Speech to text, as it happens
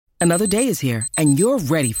Another day is here, and you're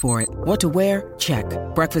ready for it. What to wear? Check.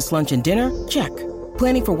 Breakfast, lunch, and dinner? Check.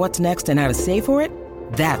 Planning for what's next and how to save for it?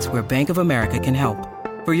 That's where Bank of America can help.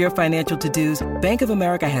 For your financial to-dos, Bank of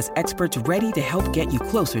America has experts ready to help get you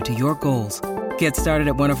closer to your goals. Get started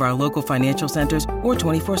at one of our local financial centers or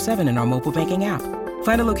 24/7 in our mobile banking app.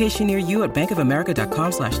 Find a location near you at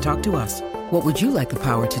bankofamerica.com/talktous. What would you like the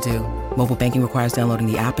power to do? Mobile banking requires downloading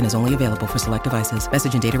the app and is only available for select devices.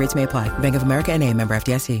 Message and data rates may apply. Bank of America N.A., member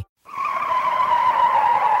FDIC.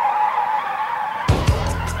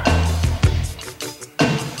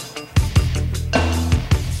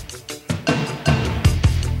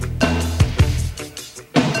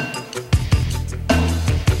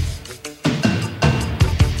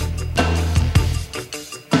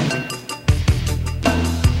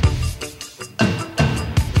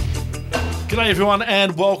 G'day everyone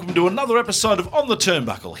and welcome to another episode of On the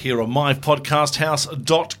Turnbuckle here on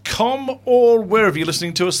mypodcasthouse.com or wherever you're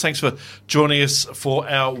listening to us. Thanks for joining us for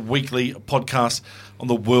our weekly podcast on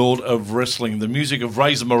the world of wrestling. The music of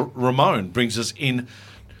Razor Ramon brings us in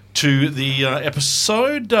to the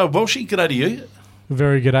episode. Welshie, g'day to you.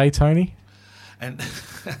 Very good day, Tony. And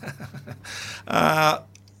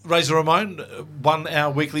Razor Ramon won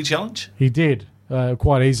our weekly challenge. He did,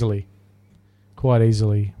 quite easily. Who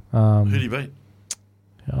did he beat?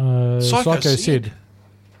 Psycho Sid.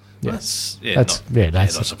 Yes. That's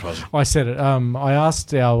not surprising. I said it. I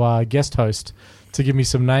asked our guest host to give me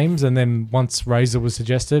some names, and then once Razor was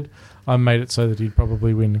suggested, I made it so that he'd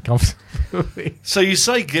probably win comfortably. So you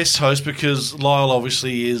say guest host because Lyle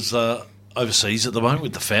obviously is overseas at the moment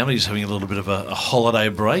with the family. He's having a little bit of a holiday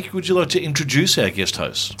break. Would you like to introduce our guest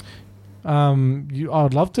host? I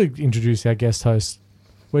would love to introduce our guest host.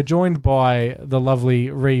 We're joined by the lovely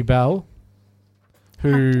Ree Bell,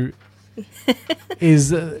 who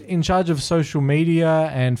is in charge of social media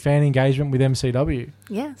and fan engagement with MCW.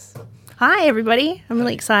 Yes. Hi, everybody. I'm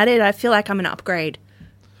really excited. I feel like I'm an upgrade.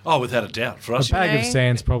 Oh, without a doubt, for us. A bag of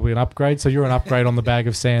sand's probably an upgrade, so you're an upgrade on the bag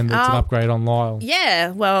of sand that's an upgrade on Lyle.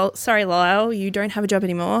 Yeah, well, sorry, Lyle, you don't have a job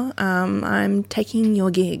anymore. I'm taking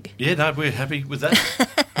your gig. Yeah, no, we're happy with that.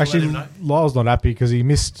 Actually, Lyle's not happy because he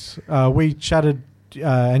missed... we chatted...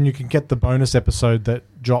 and you can get the bonus episode that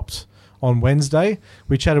dropped on Wednesday.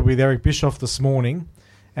 We chatted with Eric Bischoff this morning,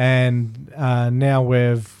 and now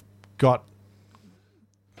we've got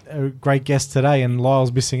a great guest today, and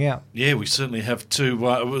Lyle's missing out. Yeah, we certainly have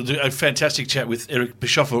a fantastic chat with Eric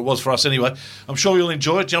Bischoff, or it was for us anyway. I'm sure you'll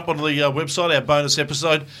enjoy it. Jump onto the website, our bonus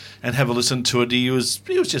episode, and have a listen to it. He was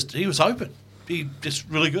open. He just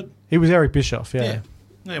really good. He was Eric Bischoff, Yeah,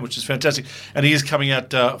 which is fantastic. And he is coming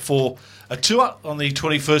out for a tour on the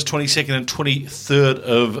 21st, 22nd and 23rd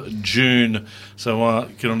of June. So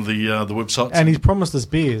get on the website. And he's promised us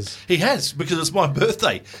beers. He has, because it's my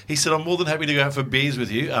birthday. He said, I'm more than happy to go out for beers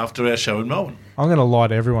with you after our show in Melbourne. I'm going to lie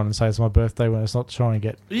to everyone and say it's my birthday when it's not trying to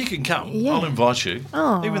get... You can come. Yeah. I'll invite you.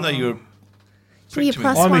 Oh. Even though you're... You're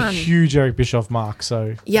plus I'm one. a huge Eric Bischoff mark,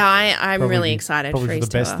 so... Yeah, I'm really excited for his probably the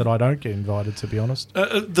best tour. that I don't get invited, to be honest.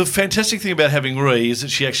 The fantastic thing about having Ree is that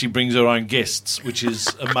she actually brings her own guests, which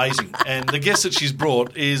is amazing. And the guest that she's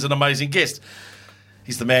brought is an amazing guest.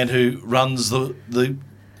 He's the man who runs the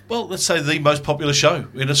let's say the most popular show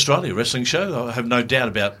in Australia, wrestling show. I have no doubt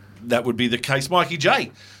about that would be the case. Mikey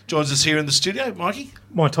J joins us here in the studio. Mikey?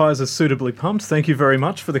 My tyres are suitably pumped. Thank you very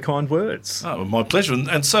much for the kind words. Oh, my pleasure.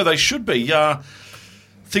 And so they should be.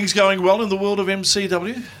 Things going well in the world of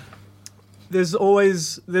MCW? There's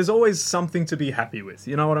always something to be happy with.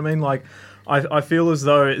 You know what I mean? Like, I feel as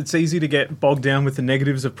though it's easy to get bogged down with the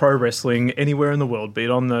negatives of pro wrestling anywhere in the world, be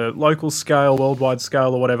it on the local scale, worldwide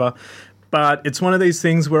scale, or whatever. But it's one of these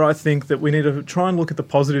things where I think that we need to try and look at the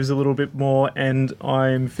positives a little bit more, and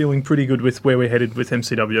I'm feeling pretty good with where we're headed with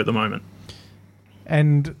MCW at the moment.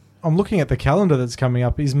 And I'm looking at the calendar that's coming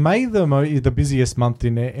up. Is May the busiest month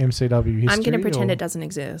in MCW history? I'm going to pretend it doesn't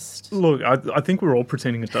exist. Look, I think we're all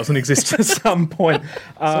pretending it doesn't exist at some point.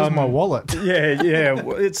 So's my wallet. Yeah.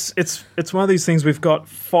 It's one of these things. We've got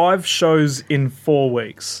 5 shows in 4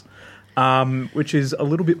 weeks, which is a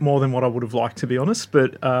little bit more than what I would have liked, to be honest.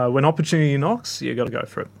 But when opportunity knocks, you got to go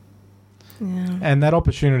for it. Yeah. And that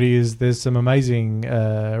opportunity is there's some amazing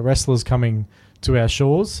wrestlers coming to our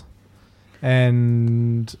shores.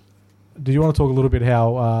 And do you want to talk a little bit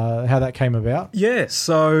how that came about? Yeah,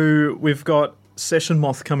 so we've got Session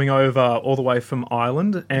Moth coming over all the way from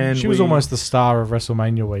Ireland, and she was almost the star of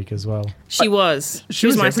WrestleMania week as well. She was my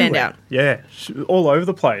everywhere. standout. Yeah, all over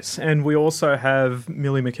the place. And we also have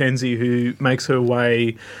Millie McKenzie, who makes her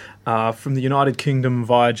way from the United Kingdom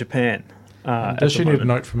via Japan. Does she need a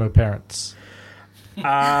note from her parents?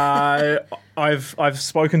 I've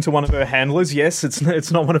spoken to one of her handlers. Yes,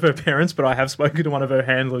 it's not one of her parents, but I have spoken to one of her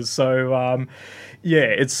handlers. So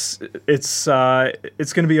it's going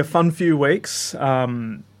to be a fun few weeks.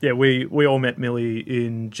 We all met Millie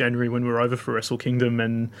in January when we were over for Wrestle Kingdom,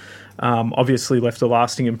 and obviously left a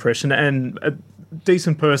lasting impression, and a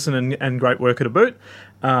decent person and great worker to boot.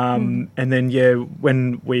 And then,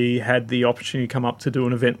 when we had the opportunity to come up to do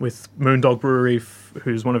an event with Moondog Brewery,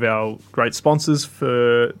 who's one of our great sponsors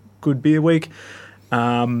for Good Beer Week,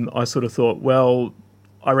 I sort of thought, well,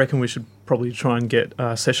 I reckon we should probably try and get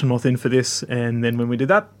Session Moth in for this. And then when we did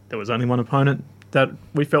that, there was only one opponent that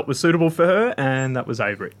we felt was suitable for her, and that was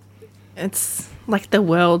Avery. It's like the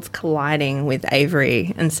world's colliding with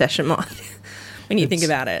Avery and Session Moth when you think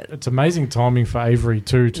about it. It's amazing timing for Avery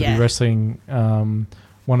too to be wrestling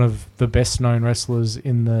one of the best known wrestlers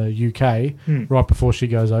in the UK right before she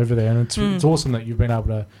goes over there, and it's awesome that you've been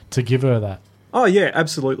able to give her that. Oh yeah,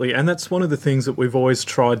 absolutely, and that's one of the things that we've always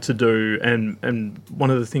tried to do, and one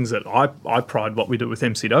of the things that I pride what we do with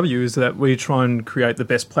MCW is that we try and create the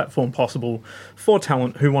best platform possible for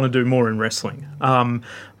talent who want to do more in wrestling.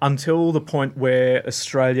 Until the point where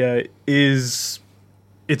Australia is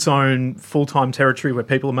its own full-time territory where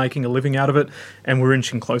people are making a living out of it, and we're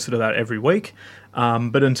inching closer to that every week.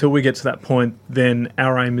 But until we get to that point, then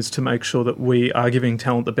our aim is to make sure that we are giving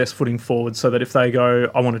talent the best footing forward, so that if they go,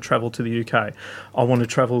 I want to travel to the UK, I want to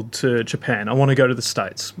travel to Japan, I want to go to the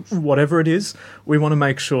States, whatever it is, we want to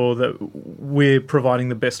make sure that we're providing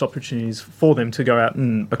the best opportunities for them to go out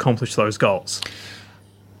and accomplish those goals.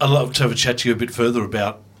 I'd love to have a chat to you a bit further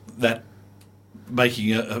about that,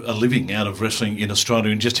 making a living out of wrestling in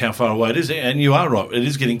Australia and just how far away it is. And you are right, it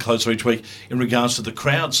is getting closer each week in regards to the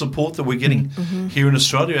crowd support that we're getting here in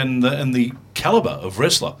Australia, and the calibre of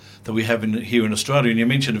wrestler that we have here in Australia. And you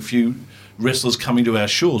mentioned a few wrestlers coming to our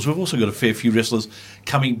shores. We've also got a fair few wrestlers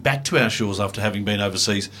coming back to our shores after having been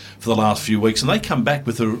overseas for the last few weeks, and they come back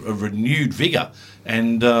with a renewed vigour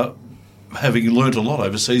and having learnt a lot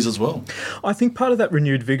overseas as well. I think part of that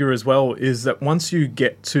renewed vigour as well is that once you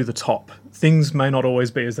get to the top, things may not always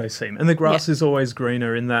be as they seem. And the grass is always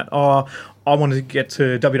greener in that, I want to get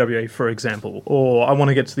to WWE, for example, or I want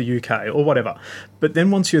to get to the UK or whatever. But then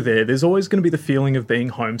once you're there, there's always going to be the feeling of being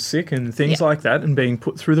homesick and things like that, and being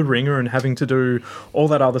put through the ringer and having to do all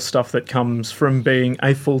that other stuff that comes from being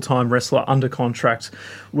a full-time wrestler under contract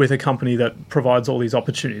with a company that provides all these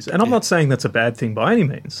opportunities. And I'm not saying that's a bad thing by any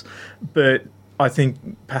means, but I think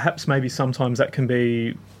perhaps maybe sometimes that can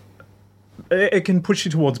be... it can push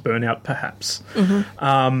you towards burnout, perhaps.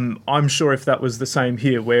 I'm sure if that was the same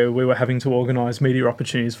here, where we were having to organise media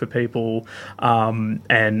opportunities for people, and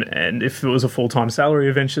if it was a full-time salary,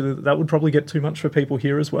 eventually that would probably get too much for people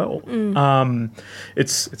here as well.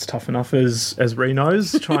 It's tough enough, as Ree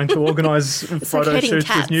knows, trying to organise photo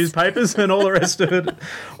shoots with newspapers and all the rest of it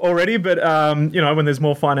already. But when there's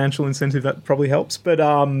more financial incentive, that probably helps. But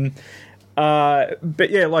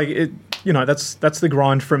yeah, like it. That's the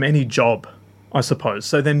grind from any job, I suppose.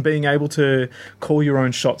 So then being able to call your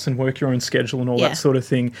own shots and work your own schedule and all that sort of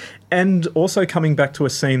thing, and also coming back to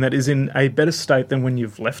a scene that is in a better state than when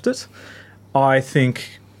you've left it, I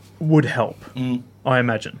think would help, I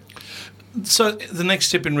imagine. So the next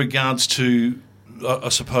step in regards to, I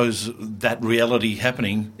suppose, that reality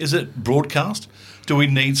happening, is it broadcast? Do we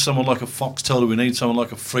need someone like a Foxtel? Do we need someone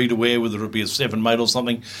like a free-to-air, whether it be a 7mate or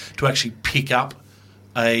something, to actually pick up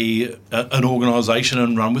an organisation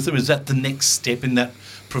and run with them? Is that the next step in that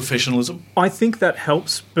professionalism? I think that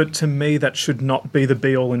helps, but to me that should not be the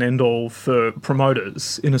be-all and end-all for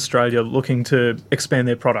promoters in Australia looking to expand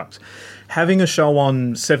their product. Having a show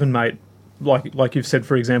on 7mate, like you've said,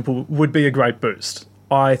 for example, would be a great boost.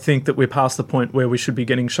 I think that we're past the point where we should be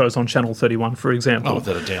getting shows on Channel 31, for example. Oh,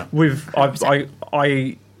 without a doubt.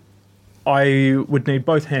 I would need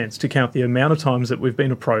both hands to count the amount of times that we've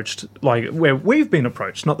been approached, like where we've been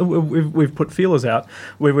approached, not that we've put feelers out,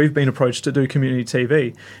 where we've been approached to do community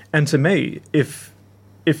TV. And to me, if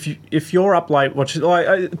you're up late watching,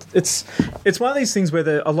 it's one of these things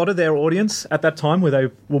where a lot of their audience at that time, where they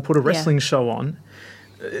will put a wrestling show on,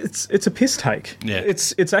 it's a piss take. Yeah.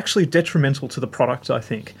 It's actually detrimental to the product, I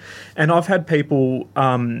think. And I've had people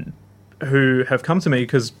who have come to me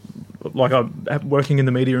because, like, I'm working in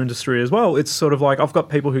the media industry as well. It's sort of like I've got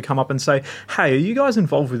people who come up and say, hey, are you guys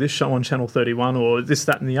involved with this show on Channel 31 or this,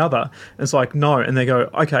 that and the other? And it's like, no. And they go,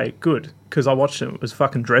 okay, good, because I watched it. It was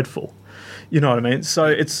fucking dreadful. You know what I mean? So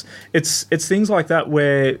it's things like that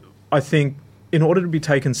where I think in order to be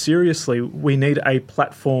taken seriously, we need a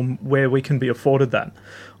platform where we can be afforded that.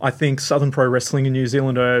 I think Southern Pro Wrestling in New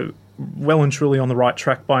Zealand are well and truly on the right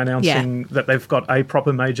track by announcing that they've got a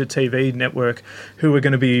proper major TV network who are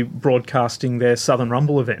going to be broadcasting their Southern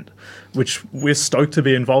Rumble event, which we're stoked to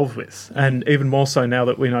be involved with. And even more so now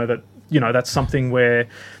that we know that, that's something where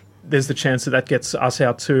there's the chance that gets us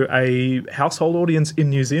out to a household audience in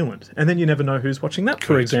New Zealand. And then you never know who's watching that,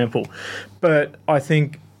 for example. But I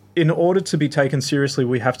think in order to be taken seriously,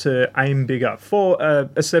 we have to aim bigger for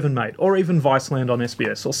a Seven Mate or even Viceland on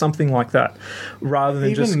SBS or something like that, rather than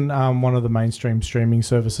even one of the mainstream streaming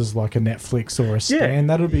services like a Netflix or a Stan.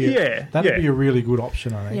 That'd be a really good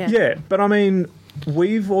option, I think. Yeah, but I mean,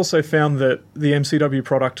 we've also found that the MCW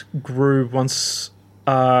product grew once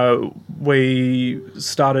we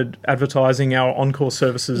started advertising our Encore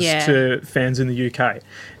services to fans in the UK.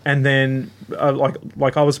 And then,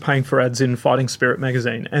 like I was paying for ads in Fighting Spirit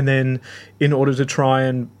magazine. And then in order to try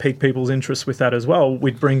and pique people's interest with that as well,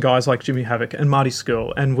 we'd bring guys like Jimmy Havoc and Marty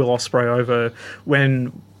Skrull and Will Ospreay over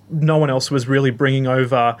when no one else was really bringing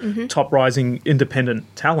over top rising independent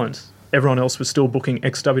talent. Everyone else was still booking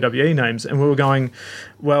ex-WWE names. And we were going,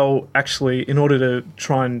 well, actually, in order to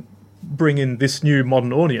try and bring in this new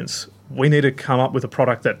modern audience, we need to come up with a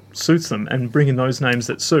product that suits them and bring in those names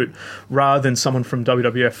that suit, rather than someone from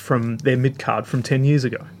WWF from their mid-card from 10 years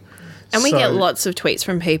ago. And we get lots of tweets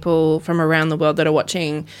from people from around the world that are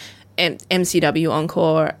watching MCW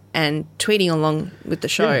Encore and tweeting along with the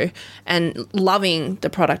show and loving the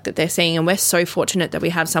product that they're seeing. And we're so fortunate that we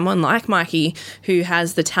have someone like Mikey who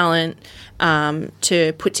has the talent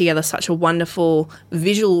to put together such a wonderful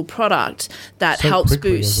visual product that helps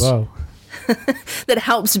boost. That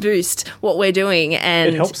helps boost what we're doing,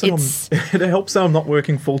 and it helps that I'm not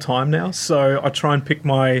working full time now. So I try and pick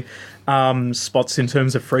my spots in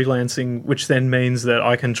terms of freelancing, which then means that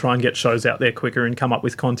I can try and get shows out there quicker and come up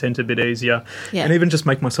with content a bit easier, and even just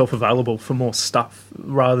make myself available for more stuff,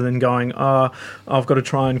 rather than going, I've got to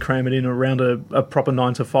try and cram it in around a proper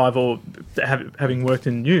 9 to 5, or having worked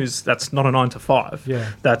in news, that's not a 9 to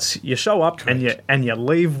 5. That's you show up and you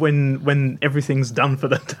leave when everything's done for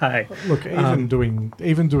the day. Look,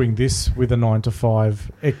 even doing this with a 9 to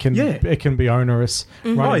 5, it can be onerous,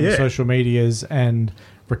 running social medias and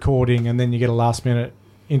recording, and then you get a last minute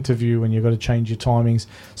interview and you've got to change your timings.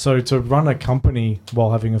 So to run a company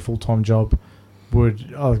while having a full-time job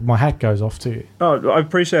my hat goes off to you. Oh, I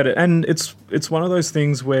appreciate it. And it's one of those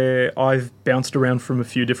things where I've bounced around from a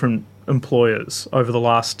few different employers over the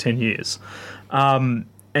last 10 years.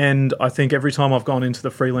 And I think every time I've gone into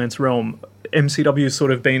the freelance realm, MCW's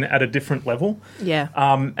sort of been at a different level. Yeah.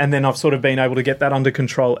 And then I've sort of been able to get that under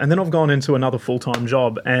control. And then I've gone into another full-time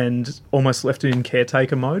job and almost left it in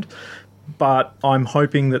caretaker mode. But I'm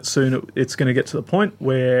hoping that soon it's going to get to the point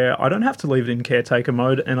where I don't have to leave it in caretaker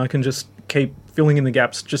mode and I can just keep filling in the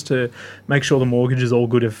gaps just to make sure the mortgage is all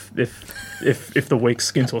good if the week's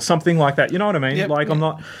skint or something like that. You know what I mean? Yep. Like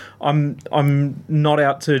I'm not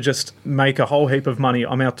out to just make a whole heap of money.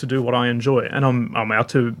 I'm out to do what I enjoy, and I'm out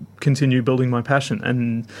to continue building my passion.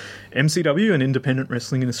 And MCW and independent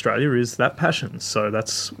wrestling in Australia is that passion. So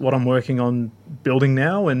that's what I'm working on building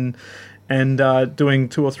now, and doing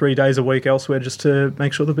 2 or 3 days a week elsewhere just to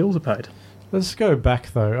make sure the bills are paid. Let's go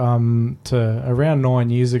back, though, to around 9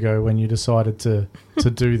 years ago when you decided to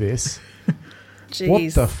do this. Jeez.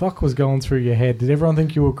 What the fuck was going through your head? Did everyone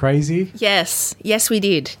think you were crazy? Yes, we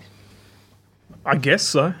did. I guess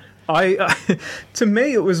so. To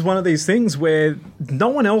me, it was one of these things where no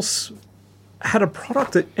one else had a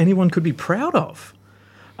product that anyone could be proud of.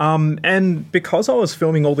 And because I was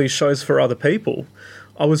filming all these shows for other people,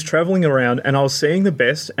 I was traveling around and I was seeing the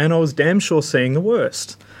best and I was damn sure seeing the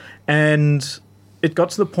worst. And it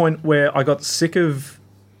got to the point where I got sick of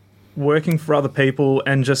working for other people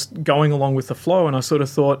and just going along with the flow. And I sort of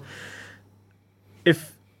thought,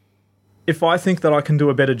 if I think that I can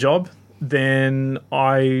do a better job, then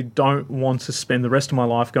I don't want to spend the rest of my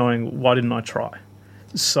life going, why didn't I try?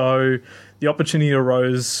 So the opportunity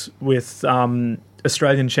arose with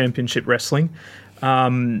Australian Championship Wrestling,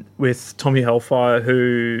 with Tommy Hellfire,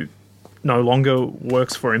 who no longer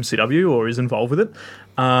works for MCW or is involved with it.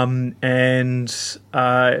 And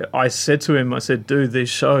I said to him, dude, these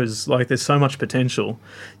shows, like, there's so much potential.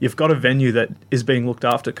 You've got a venue that is being looked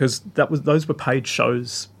after, because those were paid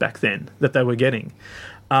shows back then that they were getting.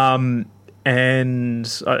 And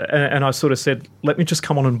I sort of said, let me just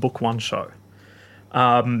come on and book one show.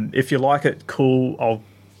 If you like it, cool.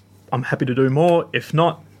 I'm happy to do more. If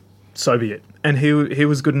not, so be it. And he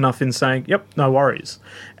was good enough in saying, yep, no worries.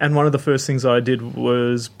 And one of the first things I did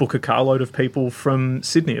was book a carload of people from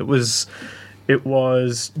Sydney. It was it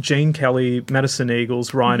was Gene Kelly, Madison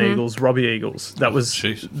Eagles, Ryan Eagles, Robbie Eagles. That was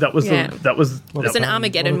jeez. that was Yeah. the, that was It was an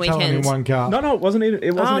Armageddon Well, talent weekend. in one car. no, it wasn't even.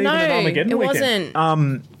 It wasn't even an Armageddon it weekend.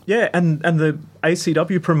 wasn't. Yeah, and the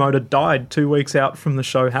ACW promoter died 2 weeks out from the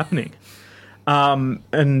show happening.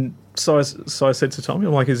 And so I said to Tommy,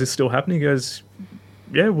 I'm like, is this still happening? He goes,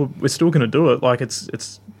 yeah, we're still going to do it. Like,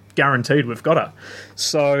 it's guaranteed we've got it.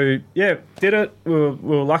 So, yeah, did it. We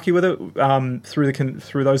were lucky with it.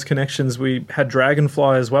 Through those connections, we had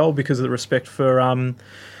Dragonfly as well because of the respect for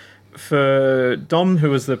Dom, who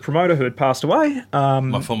was the promoter who had passed away.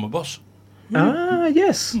 My former boss.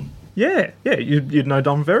 Yes. Yeah, you'd know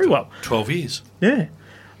Dom very well. 12 years. Yeah.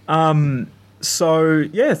 So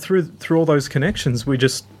yeah, through all those connections, we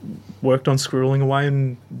just worked on squirreling away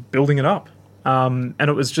and building it up. And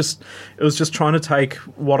it was just trying to take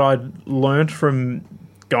what I'd learned from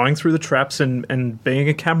going through the traps and being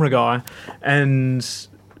a camera guy, and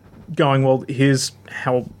going, well, here's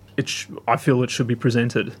how I feel it should be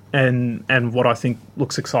presented, and what I think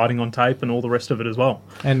looks exciting on tape, and all the rest of it as well.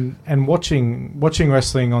 And watching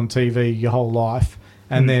wrestling on TV your whole life,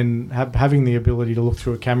 and then having the ability to look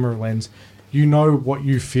through a camera lens, you know what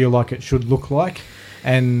you feel like it should look like,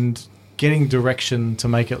 and getting direction to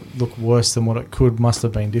make it look worse than what it could must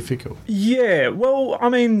have been difficult. Yeah, well, I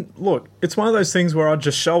mean, look, it's one of those things where I'd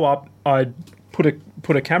just show up, I'd put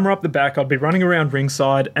a camera up the back, I'd be running around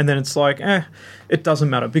ringside, and then it's like, it doesn't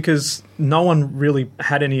matter, because no one really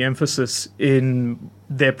had any emphasis in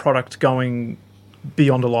their product going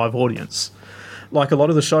beyond a live audience. Like a lot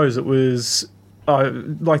of the shows, it was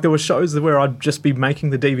like there were shows where I'd just be making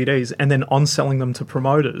the DVDs and then on-selling them to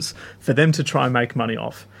promoters for them to try and make money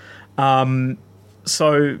off.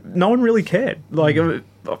 So no one really cared. Like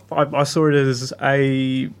I saw it as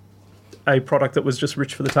a product that was just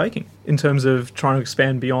rich for the taking in terms of trying to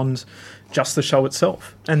expand beyond just the show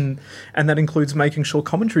itself, and that includes making sure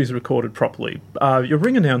commentary is recorded properly, your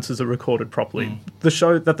ring announcers are recorded properly, the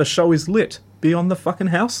show is lit beyond the fucking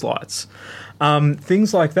house lights,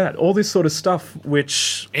 things like that, all this sort of stuff,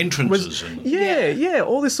 which Entrances.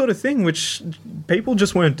 all this sort of thing which people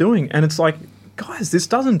just weren't doing. And it's like, guys, this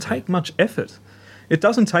doesn't take much effort. It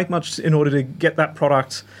doesn't take much in order to get that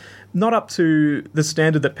product not up to the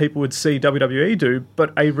standard that people would see WWE do,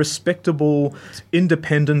 but a respectable,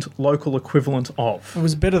 independent, local equivalent of. It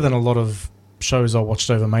was better than a lot of shows I watched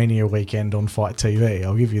over Mania weekend on Fight TV.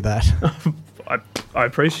 I'll give you that. I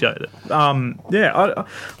appreciate it. I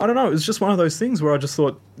don't know. It was just one of those things where I just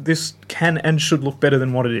thought this can and should look better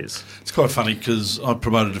than what it is. It's quite funny because I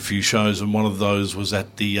promoted a few shows, and one of those was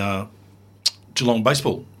at the Geelong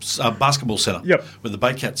basketball centre, Yep. where the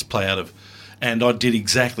Baycats play out of. And I did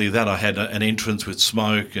exactly that. I had an entrance with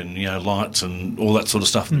smoke and lights and all that sort of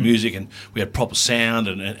stuff, and the music, and we had proper sound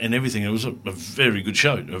and everything. It was a very good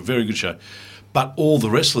show, But all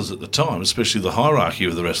the wrestlers at the time, especially the hierarchy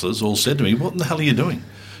of the wrestlers, all said to me, "What in the hell are you doing?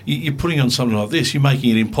 You're putting on something like this. You're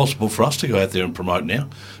making it impossible for us to go out there and promote now,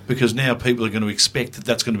 because now people are going to expect that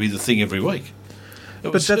that's going to be the thing every week."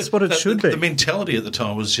 But that's what it should be. The mentality at the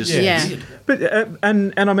time was just Yeah. weird. But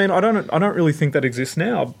and I mean, I don't really think that exists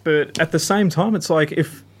now. But at the same time, it's like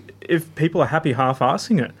if people are happy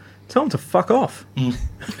half-assing it, tell them to fuck off.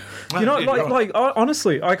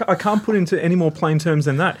 Honestly, I can't put into any more plain terms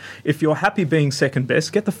than that. If you're happy being second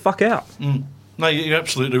best, get the fuck out. No, you're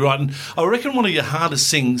absolutely right. And I reckon one of your hardest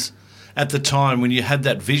things at the time, when you had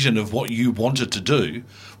that vision of what you wanted to do,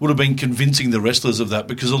 would have been convincing the wrestlers of that,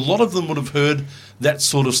 because a lot of them would have heard that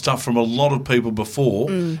sort of stuff from a lot of people before,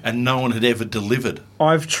 and no one had ever delivered.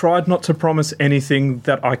 I've tried not to promise anything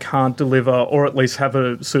that I can't deliver, or at least have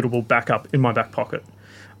a suitable backup in my back pocket.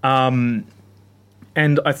 And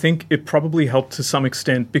I think it probably helped to some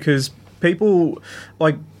extent, because people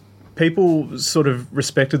sort of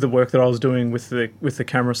respected the work that I was doing with the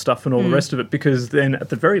camera stuff and all the rest of it, because then at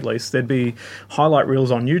the very least there'd be highlight reels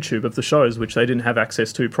on YouTube of the shows which they didn't have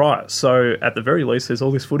access to prior. So at the very least there's all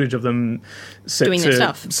this footage of them set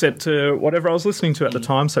to whatever I was listening to at the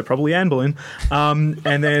time, so probably Anne Boleyn. And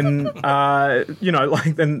then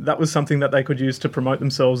then that was something that they could use to promote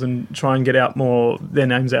themselves and try and get their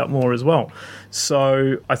names out more as well.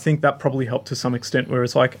 So I think that probably helped to some extent, where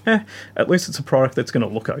it's like, at least it's a product that's going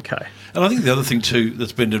to look okay. And I think the other thing too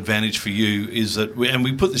that's been an advantage for you is that,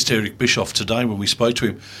 we put this to Eric Bischoff today when we spoke to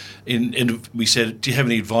him, and we said, do you have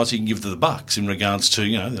any advice you can give to the Bucks in regards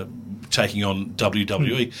to taking on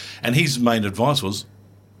WWE? And his main advice was,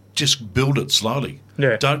 just build it slowly.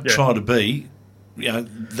 Don't try to be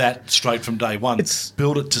that straight from day one.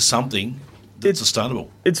 Build it to something that's sustainable.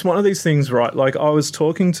 It's one of these things, right? Like, I was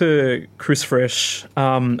talking to Chris Fresh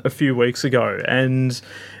a few weeks ago, and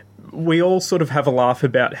we all sort of have a laugh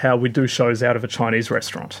about how we do shows out of a Chinese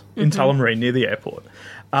restaurant in Tullamarine near the airport.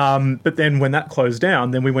 But then when that closed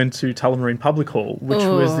down, then we went to Tullamarine Public Hall, which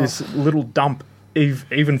was this little dump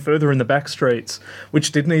even further in the back streets,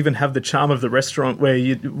 which didn't even have the charm of the restaurant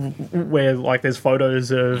where like there's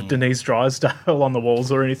photos of Denise Drysdale on the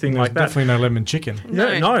walls or anything like that. Definitely no lemon chicken. No,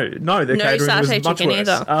 the catering was satay much chicken worse.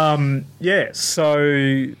 either. So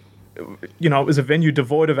it was a venue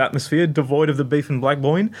devoid of atmosphere, devoid of the beef and black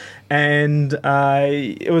loin, and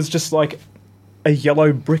it was just like a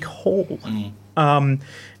yellow brick hall.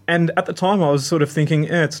 And at the time, I was sort of thinking,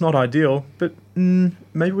 it's not ideal, but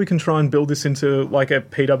maybe we can try and build this into like a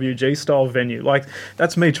PWG style venue. Like,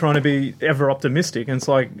 that's me trying to be ever optimistic. And it's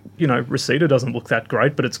like, Reseda doesn't look that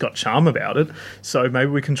great, but it's got charm about it. So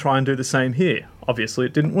maybe we can try and do the same here. Obviously,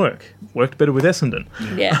 it didn't work. Worked better with Essendon.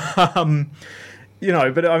 Yeah.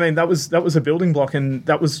 But I mean, that was a building block, and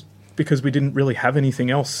that was because we didn't really have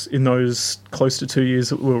anything else in those close to 2 years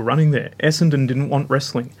that we were running there. Essendon didn't want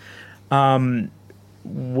wrestling.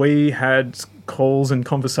 We had calls and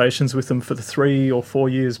conversations with them for the 3 or 4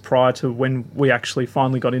 years prior to when we actually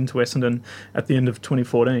finally got into Essendon at the end of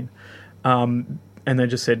 2014. And they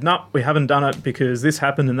just said, no, we haven't done it because this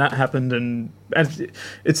happened and that happened. And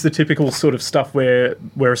it's the typical sort of stuff where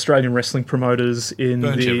Australian wrestling promoters in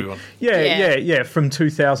Burnt the... everyone. Yeah, from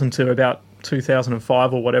 2000 to about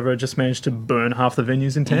 2005 or whatever, just managed to burn half the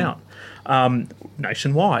venues in town,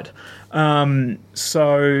 nationwide.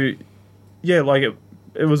 So, yeah, like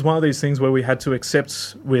it was one of these things where we had to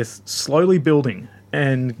accept with slowly building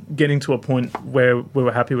and getting to a point where we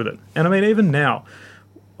were happy with it. And I mean, even now,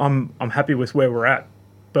 I'm happy with where we're at,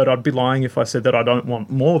 but I'd be lying if I said that I don't want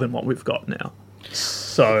more than what we've got now.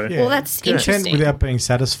 So, Well, that's Content interesting. without being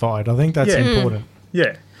satisfied. I think that's important.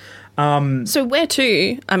 yeah. So where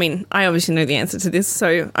to? I mean, I obviously know the answer to this,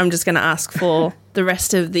 so I'm just going to ask for the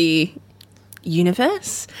rest of the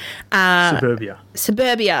universe. Suburbia.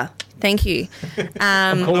 Thank you.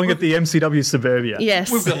 I'm calling it the MCW Suburbia.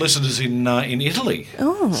 Yes. We've got listeners in Italy.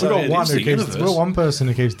 Oh. So We've got one person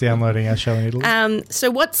who keeps downloading our show in Italy. So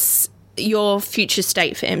what's your future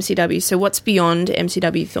state for MCW? So what's beyond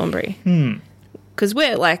MCW Thornbury? Because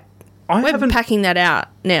we're packing that out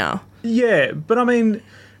now. Yeah, but I mean,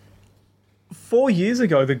 4 years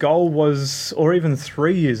ago, the goal was, or even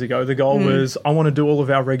 3 years ago, the goal was, I want to do all of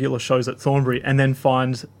our regular shows at Thornbury and then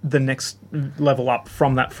find the next level up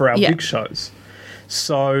from that for our big shows.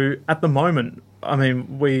 So at the moment, I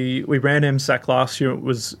mean, we ran MSAC last year. It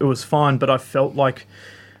was fine, but I felt like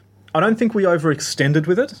I don't think we overextended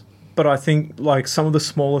with it. But I think like some of the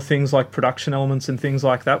smaller things like production elements and things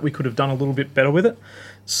like that, we could have done a little bit better with it.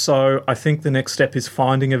 So I think the next step is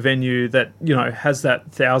finding a venue that, has that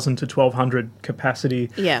 1,000 to 1,200 capacity.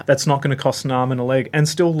 Yeah. That's not going to cost an arm and a leg and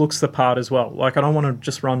still looks the part as well. Like, I don't want to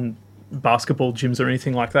just run basketball gyms or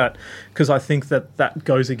anything like that, because I think that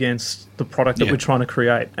goes against the product that we're trying to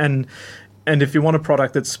create. And if you want a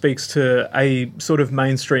product that speaks to a sort of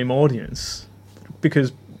mainstream audience,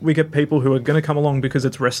 because we get people who are going to come along because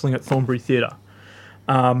it's wrestling at Thornbury Theatre.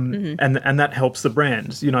 And that helps the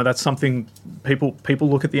brand. That's something people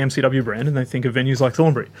look at the MCW brand and they think of venues like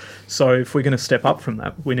Thornbury. So if we're going to step up from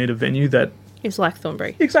that, we need a venue that... It's like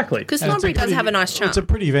Thornbury. Exactly. Because Thornbury does have a nice charm. It's a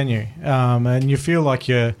pretty venue. And you feel like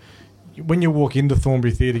when you walk into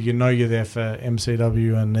Thornbury Theatre, you're there for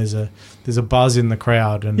MCW and there's a buzz in the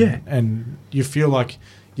crowd and you feel like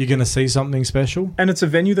you're going to see something special. And it's a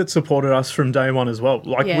venue that supported us from day one as well.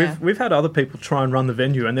 Like, we've had other people try and run the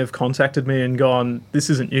venue and they've contacted me and gone, this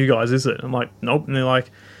isn't you guys, is it? I'm like, nope. And they're like,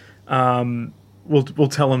 we'll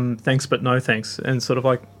tell them thanks but no thanks. And sort of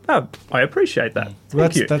like, oh, I appreciate that.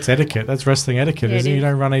 Thank you. That's etiquette. That's wrestling etiquette, isn't it? You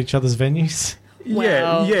don't run each other's venues.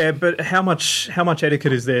 Well. Yeah, but how much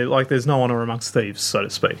etiquette is there? Like, there's no honor amongst thieves, so to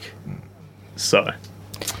speak. So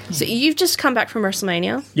you've just come back from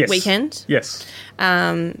WrestleMania weekend. Yes.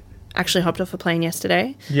 Actually hopped off a plane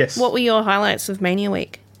yesterday. Yes. What were your highlights of Mania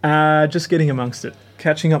week? Just getting amongst it.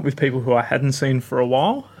 Catching up with people who I hadn't seen for a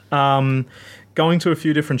while. Going to a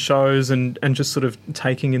few different shows and just sort of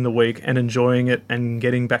taking in the week and enjoying it and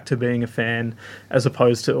getting back to being a fan, as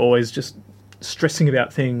opposed to always just stressing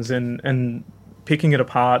about things and picking it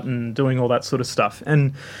apart and doing all that sort of stuff.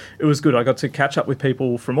 And it was good. I got to catch up with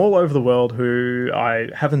people from all over the world who I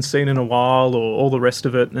haven't seen in a while, or all the rest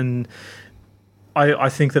of it. And I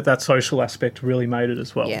think that social aspect really made it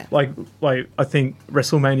as well. Yeah. Like I think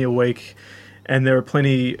WrestleMania week, and there are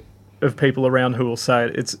plenty of people around who will say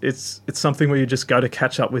it, it's something where you just go to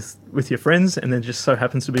catch up with your friends, and there just so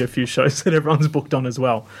happens to be a few shows that everyone's booked on as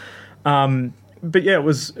well. But yeah, it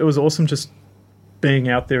was awesome just being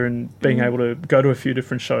out there and being able to go to a few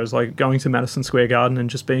different shows, like going to Madison Square Garden and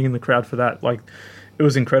just being in the crowd for that, like, it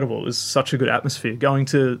was incredible. It was such a good atmosphere. Going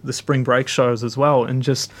to the spring break shows as well and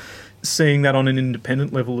just seeing that on an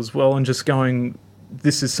independent level as well, and just going,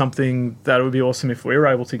 this is something that would be awesome if we were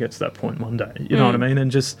able to get to that point one day. You know what I mean? And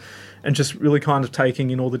just really kind of taking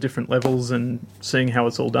in all the different levels and seeing how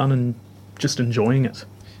it's all done and just enjoying it.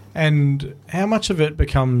 And how much of it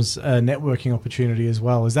becomes a networking opportunity as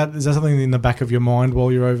well? Is that something in the back of your mind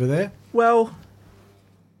while you're over there? Well,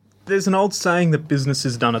 there's an old saying that business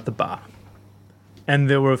is done at the bar. And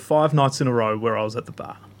there were 5 nights in a row where I was at the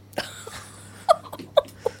bar.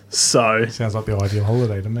 So Sounds like the ideal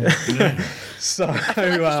holiday to me. So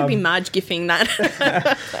should be Marge gifting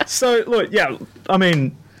that. so look, yeah, I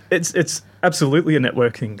mean, it's absolutely a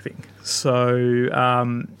networking thing. So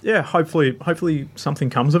yeah, hopefully something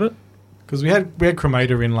comes of it. Because we had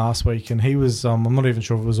Cremator in last week, and he was I'm not even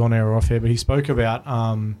sure if it was on air or off air, but he spoke about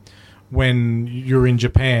when you were in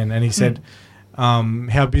Japan, and he said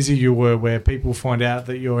how busy you were, where people find out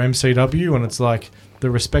that you're MCW, and it's like the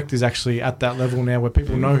respect is actually at that level now where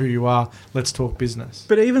people know who you are. Let's talk business.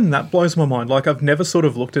 But even that blows my mind. Like, I've never sort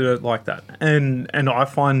of looked at it like that, and I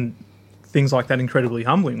find things like that incredibly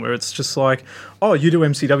humbling, where it's just like, oh, you do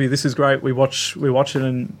MCW, this is great, we watch it,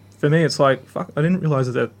 and for me it's like, fuck, I didn't realise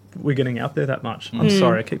that we're getting out there that much. I'm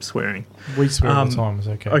sorry, I keep swearing. We swear all the time. It's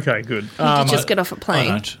okay. Okay, good. You could just get off a I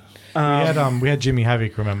plane. don't. We had Jimmy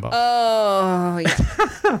Havoc, remember? Oh, yeah.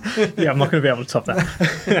 Yeah, I'm not going to be able to top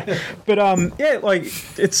that. But yeah, like,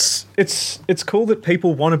 it's cool that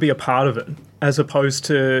people want to be a part of it, as opposed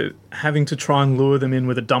to having to try and lure them in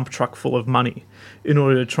with a dump truck full of money in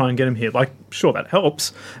order to try and get them here. Like, sure, that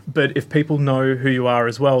helps, but if people know who you are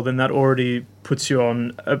as well, then that already puts you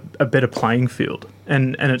on a better playing field,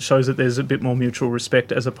 and it shows that there's a bit more mutual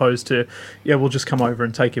respect, as opposed to, yeah, we'll just come over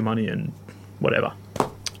and take your money and whatever.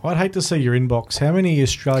 I'd hate to see your inbox. How many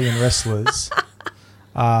Australian wrestlers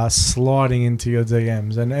are sliding into your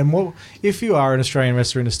DMs? And what if you are an Australian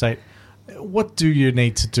wrestler in the state, what do you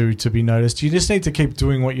need to do to be noticed? Do you just need to keep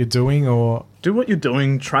doing what you're doing, or do what you're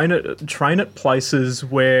doing? Train at places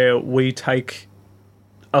where we take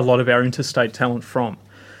a lot of our interstate talent from.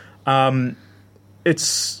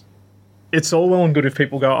 It's all well and good if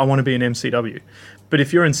people go, I want to be an MCW. But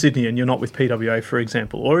if you're in Sydney and you're not with PWA, for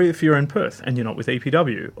example, or if you're in Perth and you're not with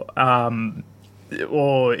EPW,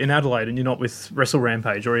 or in Adelaide and you're not with Wrestle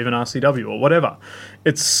Rampage or even RCW or whatever,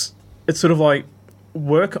 it's sort of like,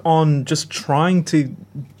 work on just trying to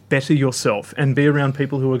better yourself and be around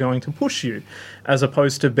people who are going to push you, as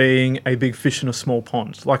opposed to being a big fish in a small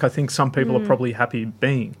pond, like I think some people are probably happy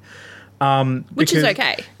being. Which is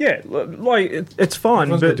okay. Yeah, like it's fine.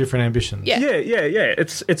 everyone's got different ambitions? Yeah. Yeah.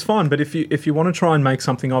 It's fine. But if you want to try and make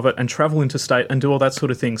something of it and travel interstate and do all that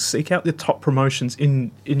sort of thing, seek out the top promotions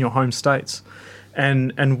in your home states,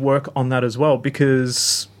 and work on that as well,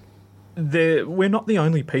 because we're not the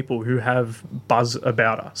only people who have buzz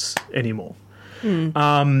about us anymore.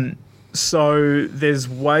 So there's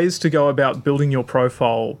ways to go about building your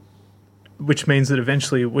profile, which means that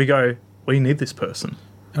eventually we need this person.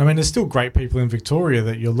 I mean, there's still great people in Victoria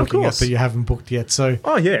that you're looking at that you haven't booked yet. So,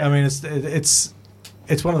 oh yeah, I mean, it's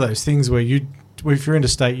one of those things where if you're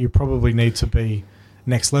interstate, you probably need to be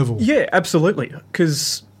next level. Yeah, absolutely,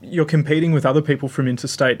 because you're competing with other people from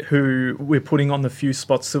interstate who we're putting on the few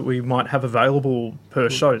spots that we might have available per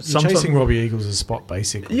show. You're chasing Robbie Eagles' spot,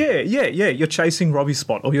 basically. Yeah. You're chasing Robbie's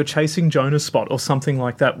spot, or you're chasing Jonah's spot, or something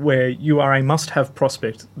like that, where you are a must-have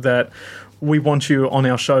prospect that we want you on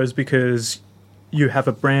our shows because you have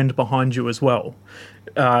a brand behind you as well,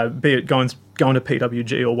 be it going to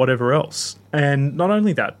PWG or whatever else. And not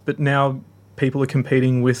only that, but now people are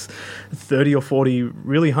competing with 30 or 40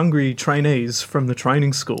 really hungry trainees from the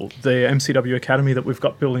training school, the MCW Academy that we've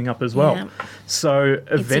got building up as well. Yeah. So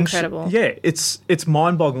eventually, incredible. Yeah, it's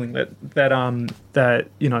mind-boggling that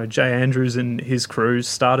Jay Andrews and his crew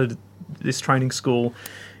started this training school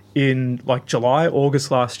in like July,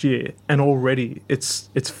 August last year, and already it's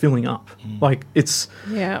filling up. Like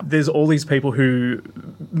there's all these people who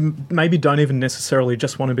maybe don't even necessarily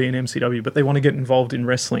just want to be an MCW, but they want to get involved in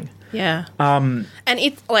wrestling. Yeah. And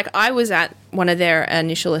it's like, I was at one of their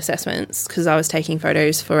initial assessments because I was taking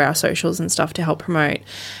photos for our socials and stuff to help promote,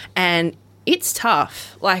 and it's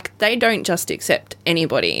tough. Like, they don't just accept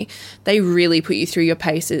anybody. They really put you through your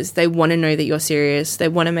paces. They want to know that you're serious. They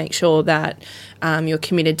want to make sure that you're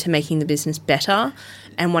committed to making the business better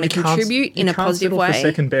and want to contribute in a positive way. You can't settle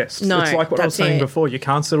for second best. No, it's like what I was saying before. You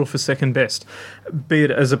can't settle for second best, be it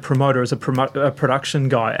as a promoter, as a production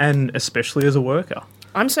guy, and especially as a worker.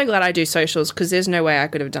 I'm so glad I do socials, because there's no way I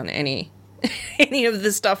could have done any any of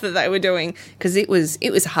the stuff that they were doing because it was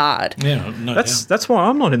hard. Yeah, no doubt. That's why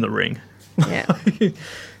I'm not in the ring. Yeah.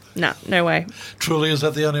 No way. Truly, is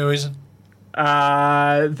that the only reason?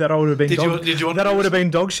 That I would have been. Did you want that to I be would have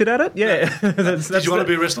been dog shit at it? Yeah. Did you want to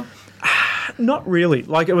be a wrestler? Not really.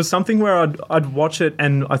 Like, it was something where I'd watch it,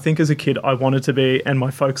 and I think as a kid I wanted to be, and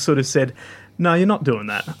my folks sort of said, no, you're not doing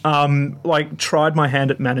that. Like, tried my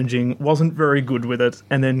hand at managing, wasn't very good with it,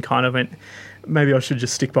 and then kind of went, maybe I should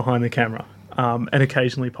just stick behind the camera. And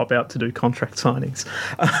occasionally pop out to do contract signings.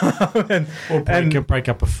 Or break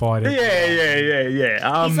up a fight.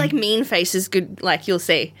 Yeah. He's like mean faces good, like you'll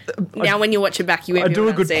see. Now when you watch it back, you won't I be do a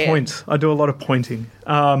able to good see point. it. I do a lot of pointing.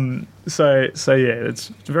 So yeah, it's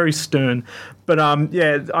very stern. But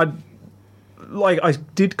yeah, I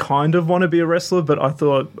did kind of want to be a wrestler, but I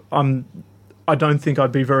thought I don't think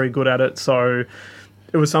I'd be very good at it. So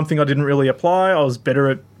it was something I didn't really apply. I was better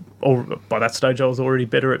at, or by that stage I was already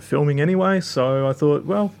better at filming anyway. So I thought,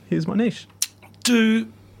 well, here's my niche. Do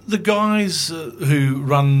the guys who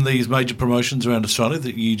run these major promotions around Australia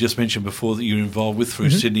that you just mentioned before that you're involved with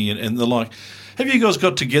through Sydney and the like, have you guys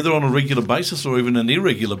got together on a regular basis or even an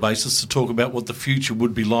irregular basis to talk about what the future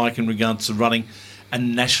would be like in regards to running a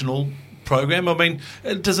national program? I mean,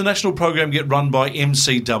 does a national program get run by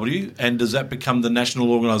MCW and does that become the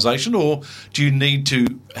national organisation, or do you need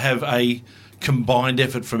to have a combined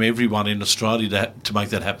effort from everyone in Australia to make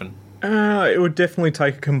that happen? It would definitely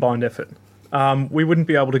take a combined effort. We wouldn't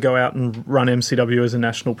be able to go out and run MCW as a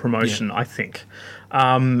national promotion, I think.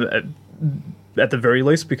 At the very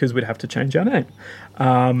least, because we'd have to change our name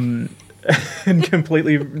and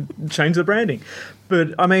completely change the branding.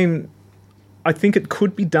 But, I mean, I think it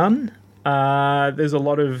could be done. There's a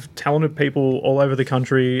lot of talented people all over the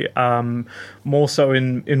country, more so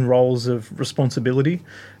in roles of responsibility,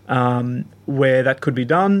 where that could be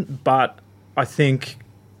done. But I think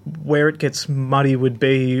where it gets muddy would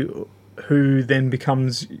be who then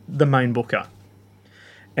becomes the main booker.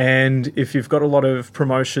 And if you've got a lot of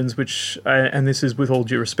promotions, which, and this is with all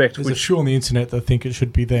due respect, There's a few on the internet that think it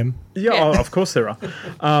should be them. Yeah, of course there are.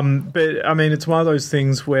 But I mean, it's one of those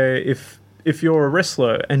things where if you're a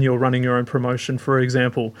wrestler and you're running your own promotion, for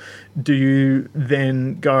example, do you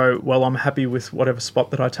then go, well, I'm happy with whatever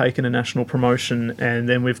spot that I take in a national promotion, and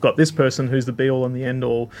then we've got this person who's the be-all and the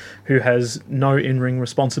end-all who has no in-ring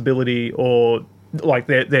responsibility, or like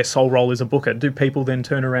their sole role is a booker. Do people then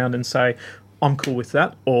turn around and say, I'm cool with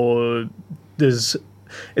that? Or it's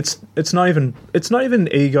not even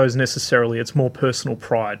egos necessarily, it's more personal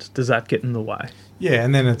pride. Does that get in the way? Yeah,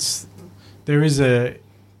 and then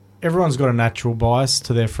everyone's got a natural bias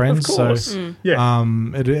to their friends, Of course. so Yeah.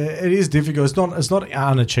 it is difficult. It's not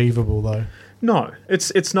unachievable though. No,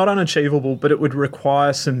 it's not unachievable, but it would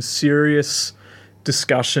require some serious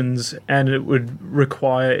discussions, and it would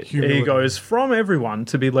require Humility. egos from everyone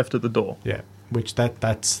to be left at the door. Yeah, which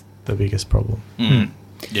that's the biggest problem.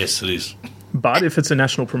 Yes, it is. But if it's a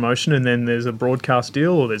national promotion and then there's a broadcast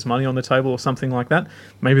deal or there's money on the table or something like that,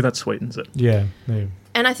 maybe that sweetens it. Yeah.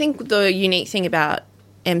 And I think the unique thing about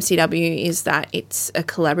MCW is that it's a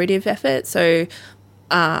collaborative effort. So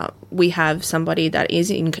we have somebody that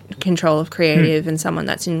is in control of creative and someone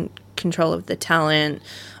that's in control of the talent.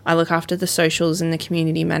 I look after the socials and the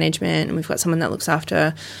community management, and we've got someone that looks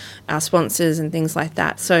after our sponsors and things like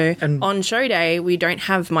that. So on show day, we don't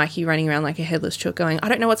have Mikey running around like a headless chook going, I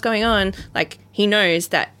don't know what's going on. Like, he knows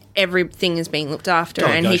that everything is being looked after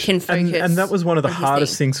and he can focus. And that was one of the on his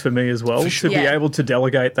hardest thing. things for me as well, sure. to be Yeah. able to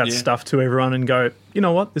delegate that stuff to everyone and go, you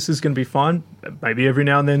know what, this is going to be fine. Maybe every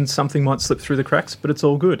now and then something might slip through the cracks, but it's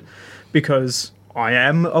all good, because I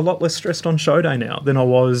am a lot less stressed on show day now than I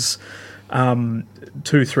was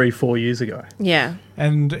 2, 3, 4 years ago. Yeah.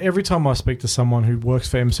 And every time I speak to someone who works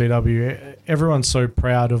for MCW, everyone's so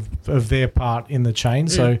proud of their part in the chain.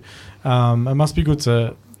 So it must be good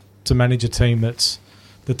to manage a team that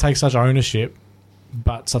takes such ownership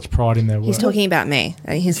but such pride in their work. He's talking about me.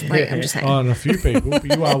 He's like, I'm just saying. Oh, and a few people, but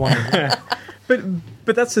you are one of them.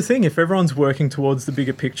 But that's the thing. If everyone's working towards the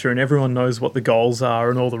bigger picture and everyone knows what the goals are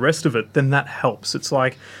and all the rest of it, then that helps. It's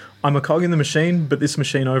like, I'm a cog in the machine, but this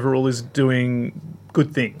machine overall is doing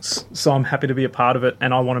good things. So I'm happy to be a part of it,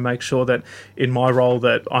 and I want to make sure that in my role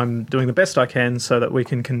that I'm doing the best I can so that we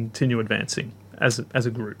can continue advancing as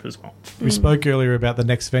a group as well. We spoke earlier about the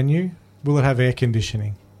next venue. Will it have air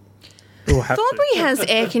conditioning? We'll have to. Thornbury has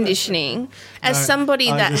air conditioning. As somebody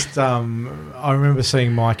that... I remember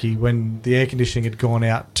seeing Mikey when the air conditioning had gone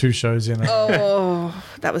out 2 shows in, Oh,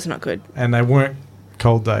 that was not good. and they weren't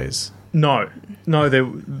cold days. No,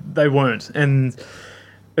 they weren't. And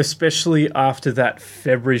especially after that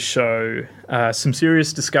February show, some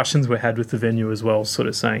serious discussions were had with the venue as well, sort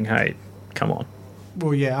of saying, hey, come on.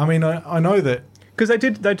 Well, yeah. I mean, I know that. Because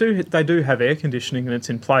they do have air conditioning and it's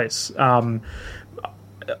in place.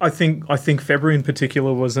 I think February in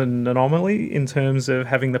particular was an anomaly in terms of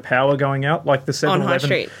having the power going out. Like the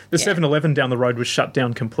 7-Eleven, the 7-Eleven down the road was shut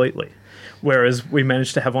down completely, whereas we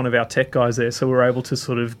managed to have one of our tech guys there, so we were able to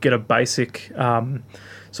sort of get a basic.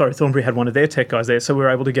 Thornbury had one of their tech guys there, so we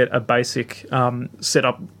were able to get a basic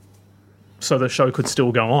setup so the show could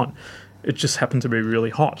still go on. It just happened to be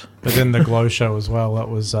really hot. But then the Glow show as well.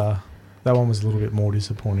 That one was a little bit more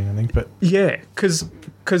disappointing, I think. But yeah,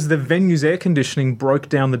 because the venue's air conditioning broke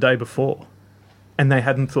down the day before, and they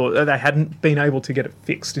hadn't been able to get it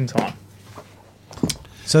fixed in time.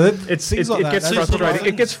 So it gets frustrating.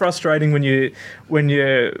 It gets frustrating when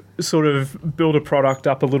you sort of build a product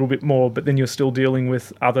up a little bit more, but then you're still dealing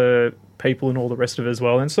with other people and all the rest of it as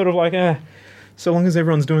well. And it's sort of like, so long as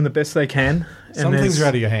everyone's doing the best they can. Some things are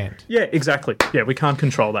out of your hand. Yeah, exactly. Yeah, we can't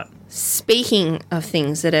control that. Speaking of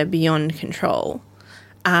things that are beyond control,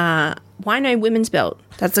 why no women's belt?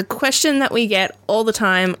 That's a question that we get all the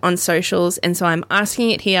time on socials, and so I'm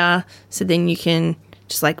asking it here so then you can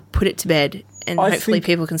just put it to bed, and hopefully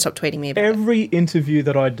people can stop tweeting me about it. Every interview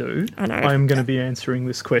that I do, I know. I'm going to be answering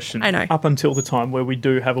this question. I know. Up until the time where we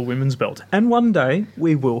do have a women's belt. And one day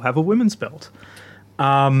we will have a women's belt.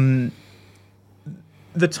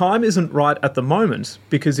 The time isn't right at the moment,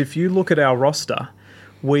 because if you look at our roster,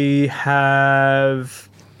 we currently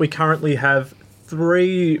have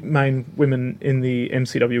 3 main women in the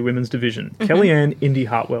MCW women's division. Mm-hmm. Kellyanne, Indy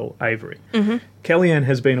Hartwell, Avery. Mm-hmm. Kellyanne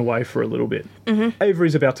has been away for a little bit. Mm-hmm.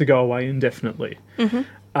 Avery's about to go away indefinitely. Mm-hmm.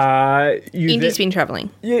 Indy's been travelling.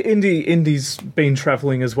 Yeah, Indy's been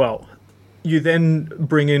travelling as well. You then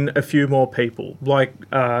bring in a few more people, like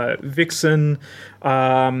Vixen,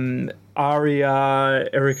 Aria,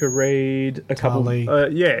 Erica Reed, a couple.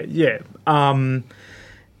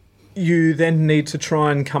 You then need to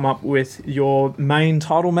try and come up with your main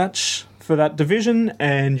title match for that division,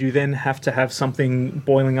 and you then have to have something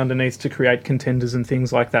boiling underneath to create contenders and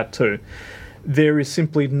things like that too. There is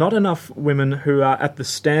simply not enough women who are at the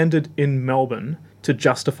standard in Melbourne to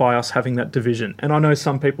justify us having that division. And I know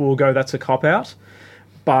some people will go, that's a cop-out,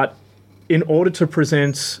 but in order to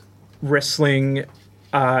present wrestling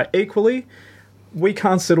equally, we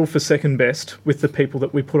can't settle for second best with the people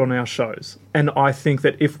that we put on our shows. And I think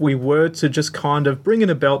that if we were to just kind of bring in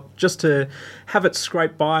a belt just to have it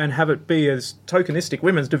scrape by and have it be as tokenistic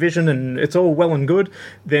women's division and it's all well and good,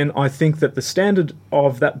 then I think that the standard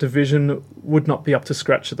of that division would not be up to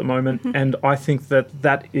scratch at the moment. Mm-hmm. And I think that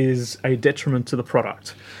that is a detriment to the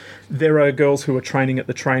product. There are girls who are training at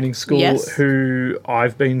the training school who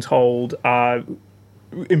I've been told are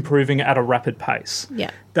improving at a rapid pace.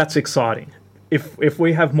 Yeah. That's exciting. If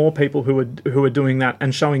we have more people who are doing that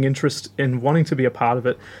and showing interest in wanting to be a part of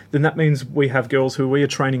it, then that means we have girls who we are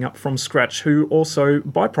training up from scratch who also,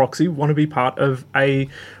 by proxy, want to be part of a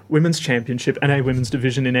women's championship and a women's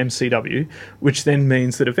division in MCW, which then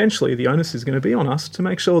means that eventually the onus is going to be on us to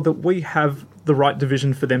make sure that we have the right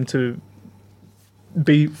division for them to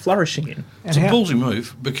be flourishing in. It's a ballsy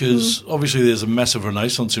move because obviously there's a massive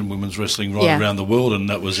renaissance in women's wrestling around the world, and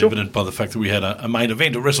that was evident by the fact that we had a main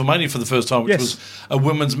event at WrestleMania for the first time, which was a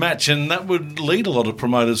women's match, and that would lead a lot of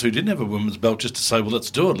promoters who didn't have a women's belt just to say, well, let's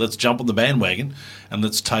do it, let's jump on the bandwagon and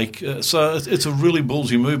let's take... so it's a really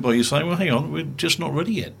ballsy move by you saying, well, hang on, we're just not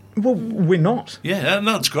ready yet. Well, we're not. Yeah,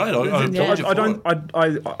 no, it's great.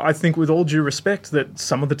 I think with all due respect that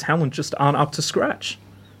some of the talent just aren't up to scratch.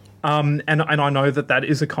 And I know that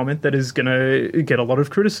is a comment that is going to get a lot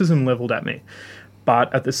of criticism levelled at me.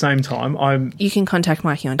 But at the same time, You can contact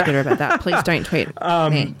Mikey on Twitter about that. Please don't tweet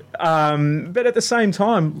me. But at the same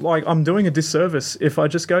time, I'm doing a disservice if I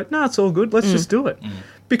just go, no, it's all good, let's just do it.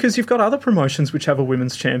 Because you've got other promotions which have a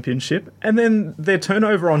women's championship, and then their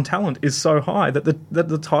turnover on talent is so high that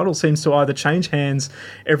the title seems to either change hands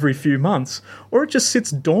every few months, or it just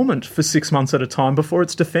sits dormant for 6 months at a time before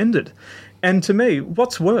it's defended. And to me,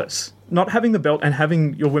 what's worse? Not having the belt and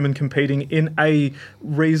having your women competing in a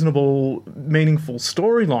reasonable, meaningful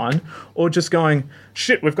storyline, or just going,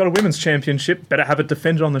 shit, we've got a women's championship, better have it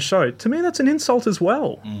defended on the show. To me, that's an insult as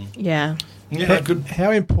well. Yeah. How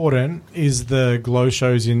important is the Glow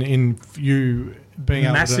shows in you being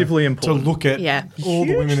able to look at all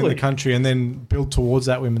the women in the country and then build towards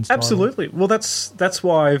that women's title? Absolutely. Well, that's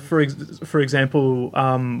why, for example,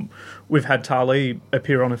 we've had Tali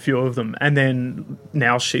appear on a few of them, and then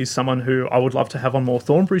now she's someone who I would love to have on more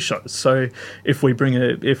Thornbury shows. So if we bring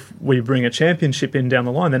a championship in down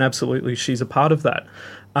the line, then absolutely she's a part of that.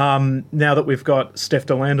 Now that we've got Steph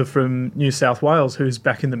DeLander from New South Wales, who's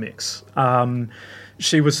back in the mix.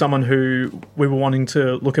 she was someone who we were wanting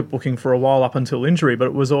to look at booking for a while up until injury, but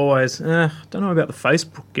it was always, don't know about the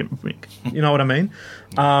Facebook gimmick. You know what I mean?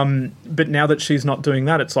 But now that she's not doing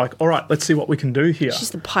that, it's like, all right, let's see what we can do here. She's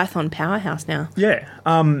the Python powerhouse now. Yeah.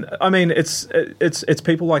 I mean, it's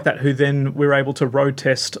people like that who then we're able to road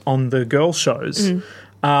test on the girl shows.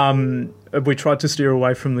 We tried to steer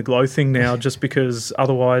away from the Glow thing now just because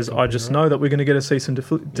otherwise I just know that we're going to get a cease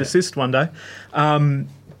and desist one day.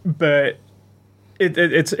 But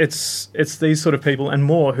it's these sort of people and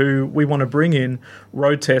more who we want to bring in,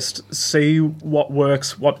 road test, see what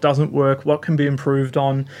works, what doesn't work, what can be improved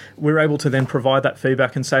on. We're able to then provide that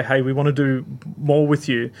feedback and say, hey, we want to do more with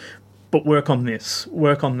you, but work on this,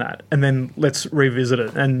 work on that, and then let's revisit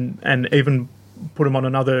it and even put them on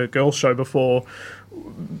another girl show before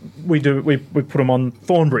we put them on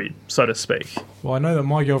Thornbury, so to speak. Well, I know that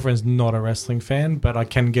my girlfriend's not a wrestling fan, but I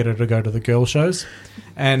can get her to go to the girl shows.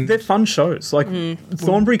 And they're fun shows. Like,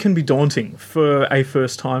 Thornbury can be daunting for a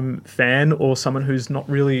first-time fan or someone who's not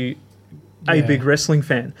really a big wrestling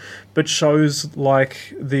fan. But shows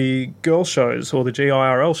like the girl shows or the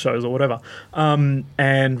GIRL shows or whatever,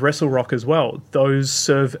 and Wrestle Rock as well, those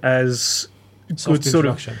serve as good sort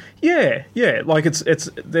of like it's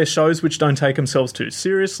they're shows which don't take themselves too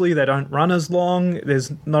seriously. They don't run as long. There's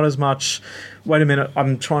not as much wait a minute,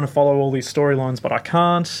 I'm trying to follow all these storylines but I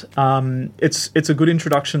can't. It's a good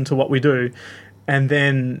introduction to what we do, and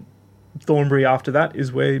then Thornbury after that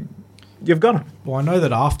is where you've got them. Well, I know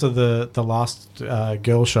that after the last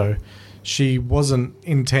girl show, she wasn't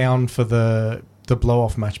in town for the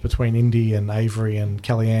blow-off match between Indy and Avery and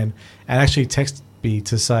Kellyanne, and actually texted me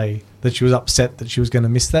to say that she was upset that she was going to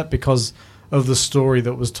miss that because of the story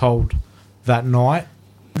that was told that night.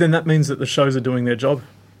 Then that means that the shows are doing their job.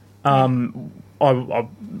 I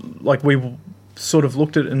we sort of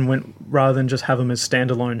looked at it and went, rather than just have them as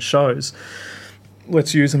standalone shows,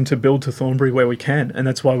 let's use them to build to Thornbury where we can, and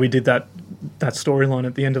that's why we did that storyline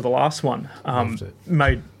at the end of the last one.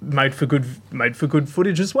 Made for good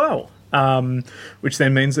footage as well. Which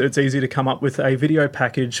then means that it's easy to come up with a video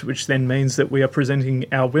package, which then means that we are presenting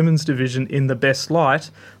our women's division in the best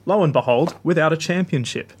light, lo and behold, without a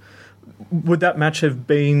championship. Would that match have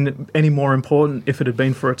been any more important if it had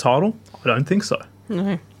been for a title? I don't think so.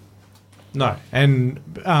 No, and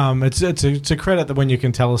it's a credit that when you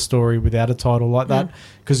can tell a story without a title like that,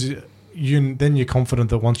 because then you're confident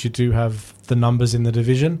that once you do have the numbers in the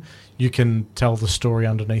division, you can tell the story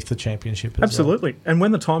underneath the championship as Absolutely. well. And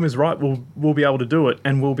when the time is right, we'll be able to do it,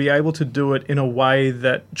 and we'll be able to do it in a way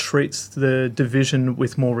that treats the division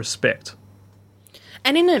with more respect.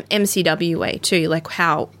 And in an MCW way too, like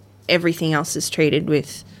how everything else is treated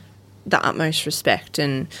with the utmost respect,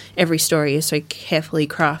 and every story is so carefully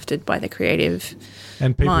crafted by the creative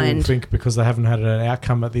And people mind. think because they haven't had an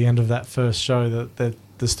outcome at the end of that first show that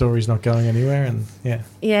the story's not going anywhere, and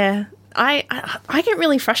Yeah. I get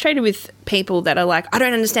really frustrated with people that are like, I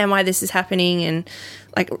don't understand why this is happening, and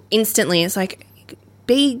like instantly it's like,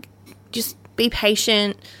 just be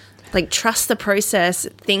patient, like trust the process.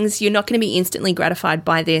 You're not going to be instantly gratified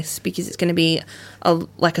by this because it's going to be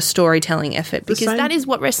a storytelling effort, because that is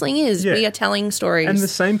what wrestling is. Yeah. We are telling stories. And the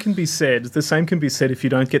same can be said if you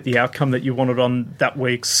don't get the outcome that you wanted on that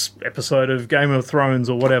week's episode of Game of Thrones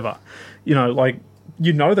or whatever. You know, like,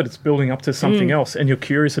 you know that it's building up to something else, and you're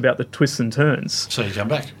curious about the twists and turns. So you come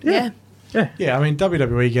back. Yeah. I mean,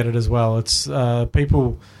 WWE get it as well. It's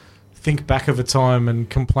people think back of a time and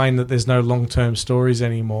complain that there's no long-term stories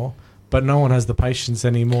anymore, but no one has the patience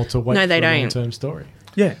anymore to wait for a long-term story.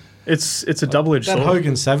 Yeah, it's a double-edged sword. That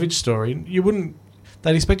Hogan Savage story,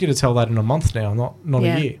 they'd expect you to tell that in a month now, not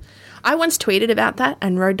a year. I once tweeted about that,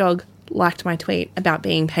 and Road Dogg liked my tweet about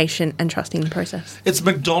being patient and trusting the process. It's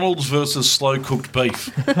McDonald's versus slow-cooked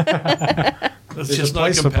beef. There's just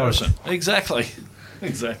no comparison. Exactly.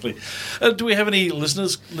 Do we have any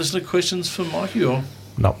listener questions for Mikey? Or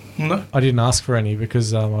No. No? I didn't ask for any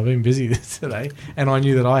because I've been busy today, and I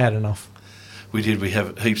knew that I had enough. We did. We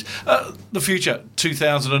have heaps. The future,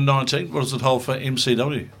 2019, what does it hold for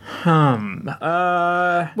MCW?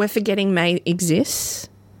 We're forgetting May exists.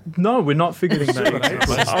 No, we're not forgetting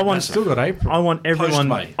that. Still got April. I want everyone.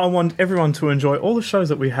 Post-May. I want everyone to enjoy all the shows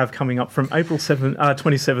that we have coming up from April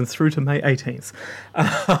 27th through to May 18th,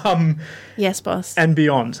 Yes, boss. and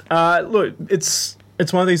beyond. Look, it's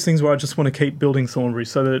one of these things where I just want to keep building Thornbury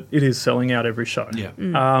so that it is selling out every show. Yeah.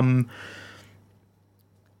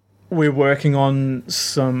 We're working on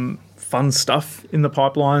some fun stuff in the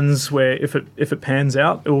pipelines where if it pans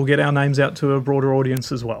out, it will get our names out to a broader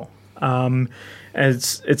audience as well.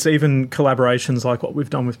 It's even collaborations like what we've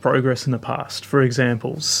done with Progress in the past, for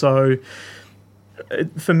example. So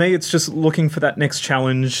for me, it's just looking for that next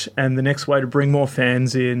challenge and the next way to bring more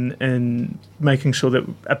fans in, and making sure that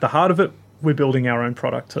at the heart of it, we're building our own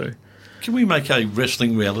product too. Can we make a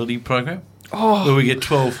wrestling reality program? Where we get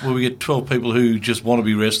 12 people who just want to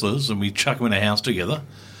be wrestlers, and we chuck them in a house together,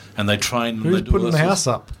 and they train. Who's they do putting the wrestlers. house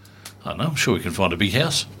up? I don't know. I'm sure we can find a big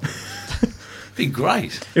house. Be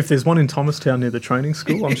great. If there's one in Thomastown near the training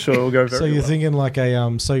school, I'm sure it'll go very So you're well. thinking like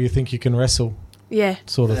a so you think you can wrestle Yeah.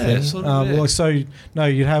 sort of Yeah, thing. sort of, yeah. Well, so no,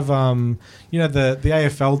 you'd have you know the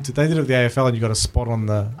AFL. They did it with the AFL, and you got a spot on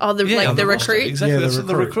the. Oh, the on the roster. recruit. Exactly. Yeah, the That's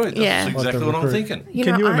the recruit. recruit. Yeah. That's Like exactly the what I'm recruit. thinking.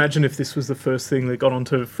 Can you I- imagine if this was the first thing that got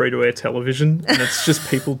onto free-to-air television, and it's just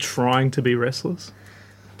people trying to be wrestlers?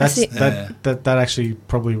 That's see- that actually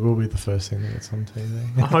probably will be the first thing that gets on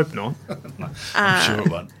TV. I hope not. I'm sure it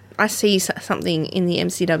won't. I see something in the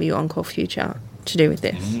MCW Encore future to do with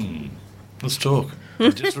this. Let's talk.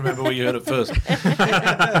 Just remember where you heard it first.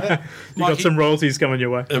 You got some royalties coming your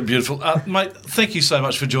way. Beautiful. Mate, thank you so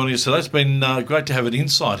much for joining us today. It's been great to have an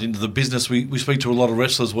insight into the business. We speak to a lot of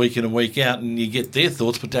wrestlers week in and week out, and you get their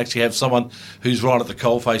thoughts, but to actually have someone who's right at the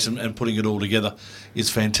coalface and putting it all together is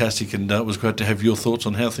fantastic, and it was great to have your thoughts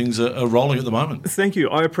on how things are rolling at the moment. Thank you.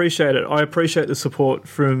 I appreciate it. I appreciate the support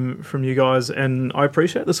from you guys, and I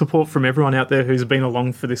appreciate the support from everyone out there who's been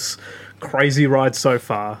along for this crazy ride so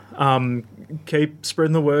far. Keep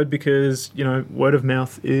spreading the word, because, you know, word of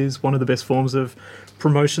mouth is one of the best forms of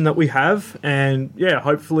promotion that we have. And yeah,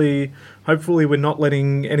 hopefully we're not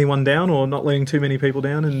letting anyone down, or not letting too many people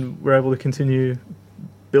down, and we're able to continue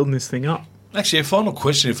building this thing up. Actually, a final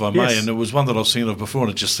question, if I may, Yes. and it was one that I was thinking of before,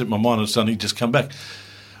 and it just slipped my mind, and it's only just come back.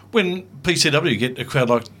 When PCW get a crowd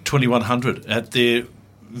like 2,100 at their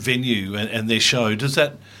venue and their show, is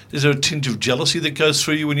there a tinge of jealousy that goes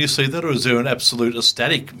through you when you see that, or is there an absolute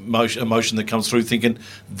ecstatic emotion that comes through thinking,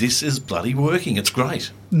 this is bloody working, it's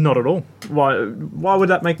great? Not at all. Why would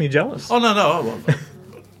that make me jealous? Oh, no.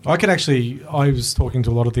 I was talking to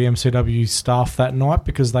a lot of the MCW staff that night,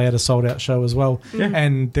 because they had a sold out show as well,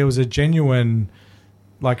 and there was a genuine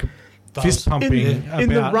fist pumping In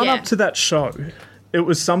the about. run Yeah. up to that show, it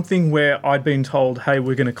was something where I'd been told, hey,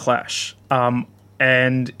 we're going to clash.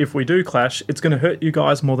 And if we do clash, it's going to hurt you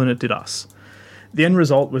guys more than it did us. The end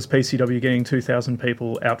result was PCW getting 2,000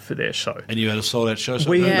 people out for their show. And you had a sold out show, so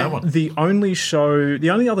We no one. the only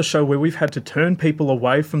other show where we've had to turn people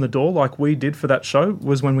away from the door like we did for that show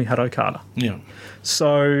was when we had Okada. Yeah.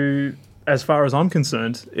 So as far as I'm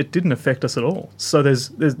concerned, it didn't affect us at all. So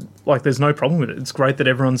there's no problem with it. It's great that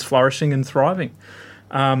everyone's flourishing and thriving.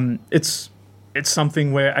 It's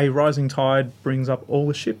something where a rising tide brings up all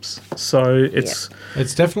the ships. So it's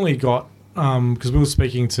It's definitely got, because we were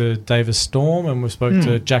speaking to Davis Storm, and we spoke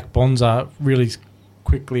to Jack Bonza really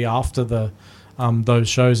quickly after the those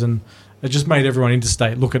shows, and it just made everyone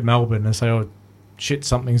interstate look at Melbourne and say, oh shit,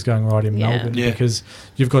 something's going right in Yeah. Melbourne, Yeah. because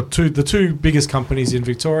you've got the two biggest companies in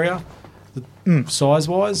Victoria, size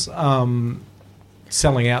wise,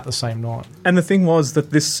 selling out the same night. And the thing was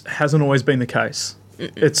that this hasn't always been the case.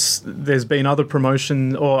 There's been other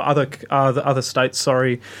promotion or other states,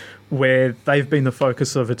 where they've been the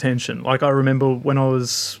focus of attention. Like I remember when I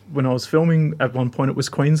was filming, at one point it was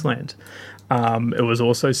Queensland. It was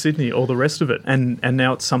also Sydney, all the rest of it. And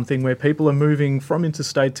now it's something where people are moving from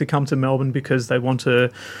interstate to come to Melbourne because they want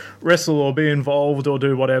to wrestle or be involved or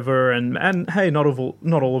do whatever. And hey, not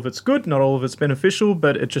all of it's good, not all of it's beneficial,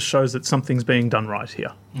 but it just shows that something's being done right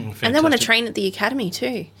here. And they want to Fantastic. train at the academy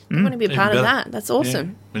too. They want to be a Even part of better. that. That's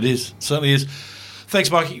awesome. Yeah, it is. Certainly is. Thanks,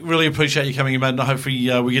 Mikey. Really appreciate you coming in, mate, and hopefully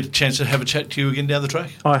we get a chance to have a chat to you again down the track.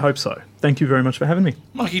 I hope so. Thank you very much for having me.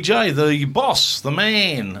 Mikey J, the boss, the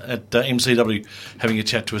man at MCW, having a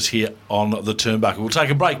chat to us here on the Turnbuckle. We'll take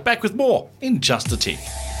a break. Back with more in just a tick.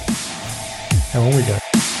 How long we go?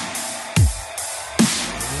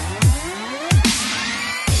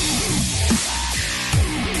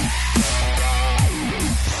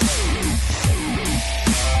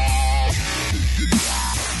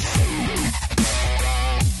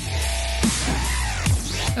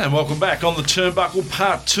 And welcome back on the Turnbuckle,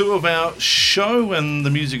 part 2 of our show, and the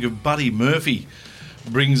music of Buddy Murphy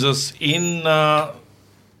brings us in.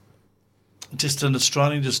 Just an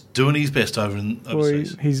Australian just doing his best over in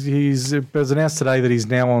overseas. It was announced today that he's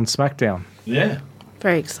now on SmackDown. Yeah.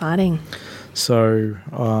 Very exciting. So,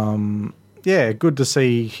 good to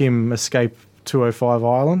see him escape 205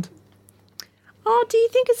 Island. Oh, do you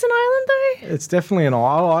think it's an island though? It's definitely an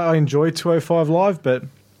isle. I enjoy 205 Live, but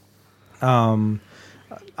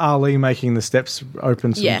Ali making the steps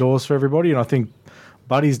open some Yeah. doors for everybody, and I think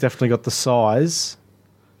Buddy's definitely got the size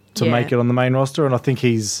to Yeah. make it on the main roster, and I think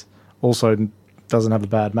he's also doesn't have a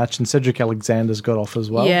bad match, and Cedric Alexander's got off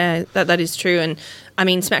as well. Yeah, that is true. And I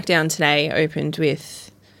mean, SmackDown today opened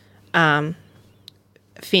with Finn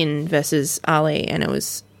versus Ali, and it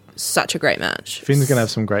was such a great match. Finn's going to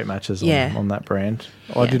have some great matches on that brand.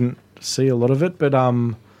 I didn't see a lot of it, but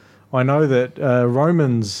I know that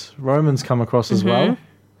Roman's come across as well.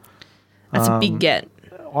 That's a big get.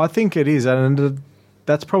 I think it is, and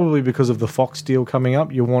that's probably because of the Fox deal coming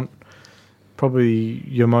up. You want probably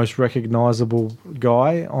your most recognisable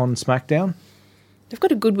guy on SmackDown. They've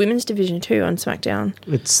got a good women's division too on SmackDown.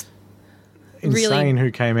 It's insane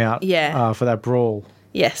who came out for that brawl.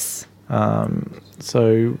 Yes.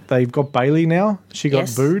 So they've got Bayley now. She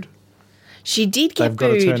got booed. She did get booed.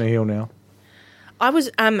 booed. They've got to turn her heel now. I was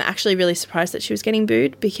actually really surprised that she was getting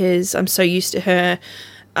booed because I'm so used to her,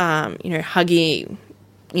 huggy,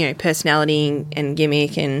 personality and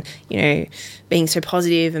gimmick and, being so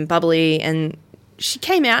positive and bubbly. And she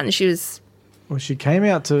came out and she was... Well, she came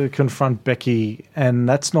out to confront Becky, and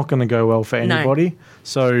that's not going to go well for anybody. No.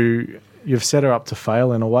 So you've set her up to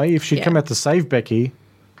fail in a way. If she'd come out to save Becky,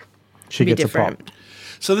 she gets different. A pop.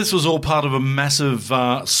 So this was all part of a massive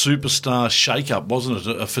superstar shake-up, wasn't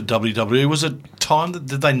it, for WWE? Was it time?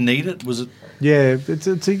 Did they need it? Was it? Yeah,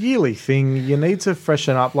 it's a yearly thing. You need to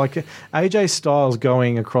freshen up. Like AJ Styles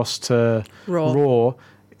going across to Raw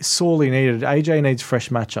sorely needed. AJ needs fresh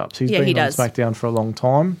matchups. He's been on SmackDown for a long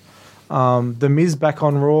time. The Miz back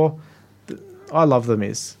on Raw. I love The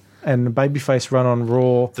Miz. And the babyface run on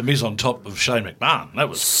Raw. The Miz on top of Shane McMahon. That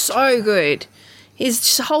was so good.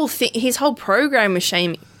 His whole program with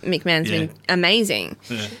Shane McMahon's been amazing.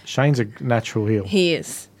 Yeah. Shane's a natural heel. He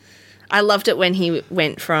is. I loved it when he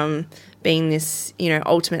went from being this,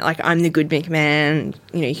 ultimate, like, I'm the good McMahon,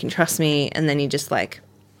 you can trust me, and then he just, like...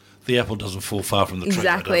 The apple doesn't fall far from the tree.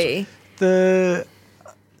 Exactly. Do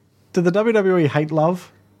the WWE hate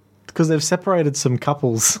love? Because they've separated some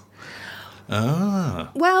couples.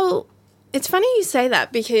 Well, it's funny you say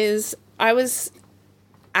that because I was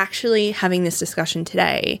actually having this discussion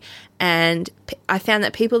today and I found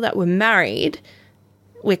that people that were married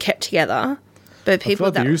were kept together, but people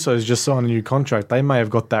the Usos just signed a new contract. They may have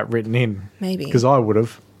got that written in. Maybe. Because I would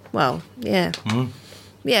have. Well, yeah.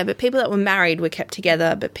 Yeah, but people that were married were kept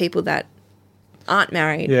together, but people that aren't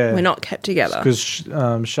married were not kept together. Because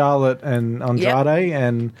Charlotte and Andrade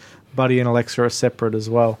and Buddy and Alexa are separate as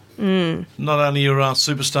well. Not only are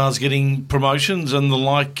superstars getting promotions and the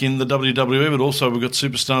like in the WWE, but also we've got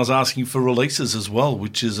superstars asking for releases as well,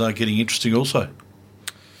 which is getting interesting also.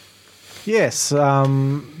 Yes.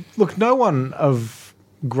 Look, no one of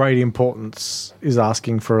great importance is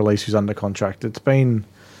asking for a release who's under contract. It's been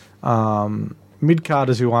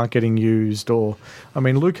mid-carders who aren't getting used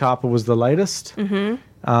Luke Harper was the latest.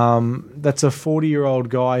 Mm-hmm. That's a 40-year-old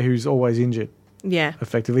guy who's always injured. Yeah.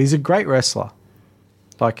 Effectively. He's a great wrestler.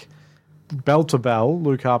 Like, bell to bell,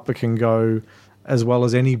 Luke Harper can go as well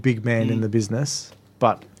as any big man in the business.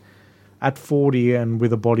 But at 40 and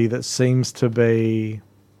with a body that seems to be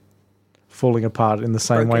falling apart in the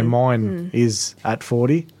same way mine is at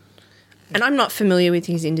 40. And I'm not familiar with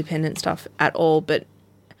his independent stuff at all, but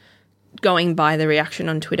going by the reaction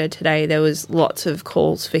on Twitter today, there was lots of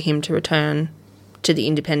calls for him to return to the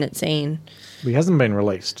independent scene. He hasn't been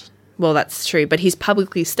released. Well, that's true, but he's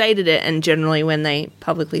publicly stated it, and generally when they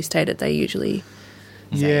publicly state it, they usually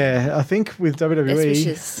Yeah, I think with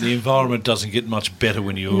WWE... The environment doesn't get much better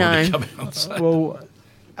when you already come out and say. Well,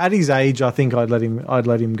 at his age, I think I'd let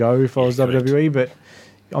him go if I was WWE, but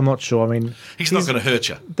I'm not sure. I mean... He's not going to hurt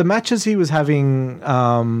you. The matches he was having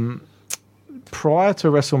prior to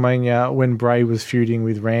WrestleMania when Bray was feuding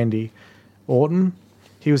with Randy Orton,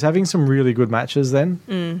 he was having some really good matches then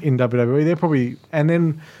in WWE. They're probably... And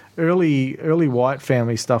then... Early Wyatt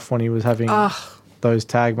family stuff when he was having those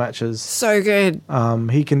tag matches. So good.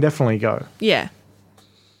 He can definitely go. Yeah.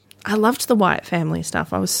 I loved the Wyatt family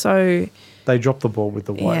stuff. I was so... They dropped the ball with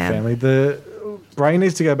the Wyatt family. The Bray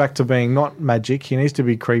needs to go back to being not magic. He needs to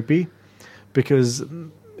be creepy because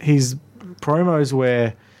his promos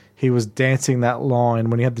where he was dancing that line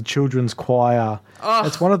when he had the children's choir.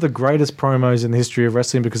 It's one of the greatest promos in the history of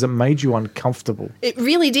wrestling because it made you uncomfortable. It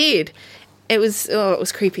really did. It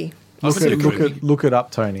was creepy. Look it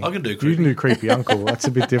up, Tony. I can do creepy. You can do creepy uncle. That's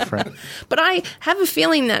a bit different. But I have a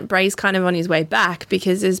feeling that Bray's kind of on his way back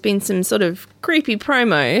because there's been some sort of creepy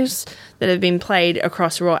promos that have been played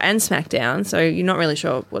across Raw and SmackDown, so you're not really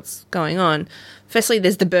sure what's going on. Firstly,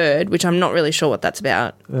 there's the bird, which I'm not really sure what that's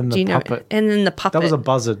about. And the puppet. And then the puppet. That was a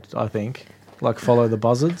buzzard, I think. Like follow the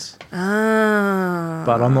buzzards. But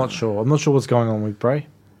I'm not sure. I'm not sure what's going on with Bray.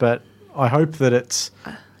 But I hope that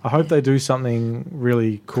I hope they do something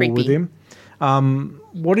really cool with him.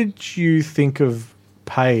 What did you think of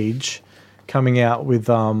Paige coming out with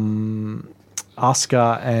Asuka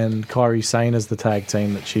and Kairi Sane as the tag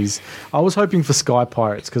team that she's? I was hoping for Sky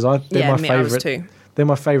Pirates because they're my favorite. I was too. They're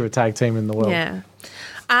my favorite tag team in the world. Yeah.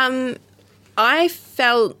 I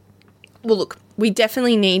felt, well, look, we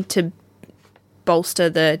definitely need to bolster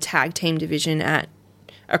the tag team division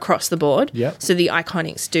across the board. Yep. So the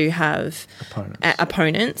Iconics do have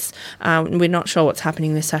opponents. We're not sure what's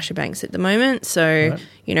happening with Sasha Banks at the moment. So,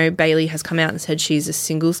 Bailey has come out and said she's a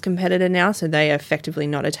singles competitor now, so they are effectively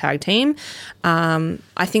not a tag team.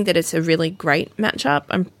 I think that it's a really great matchup.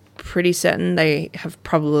 I'm pretty certain they have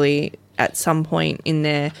probably at some point in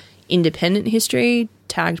their independent history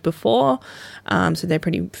tagged before, so they're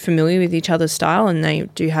pretty familiar with each other's style, and they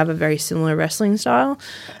do have a very similar wrestling style.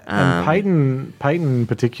 And Peyton in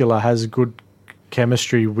particular has good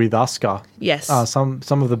chemistry with Asuka. Yes. Some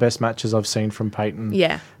of the best matches I've seen from Peyton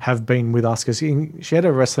have been with Asuka. She had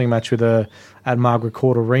a wrestling match with her at Margaret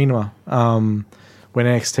Court Arena when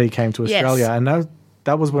NXT came to Australia, and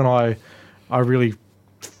that was when I really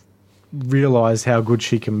realised how good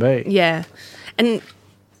she can be. Yeah. And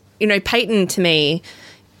Peyton, to me,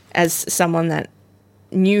 as someone that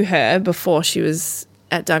knew her before she was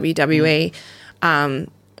at WWE,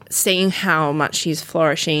 seeing how much she's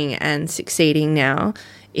flourishing and succeeding now,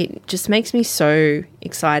 it just makes me so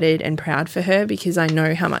excited and proud for her, because I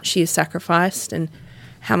know how much she has sacrificed and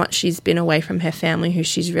how much she's been away from her family, who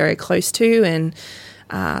she's very close to, and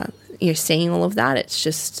seeing all of that,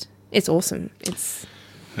 it's awesome.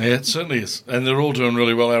 Yeah, it certainly is. And they're all doing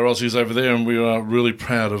really well, our Aussies over there, and we are really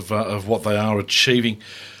proud of what they are achieving.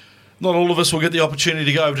 Not all of us will get the opportunity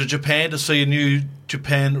to go over to Japan to see a new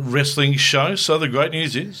Japan wrestling show. So the great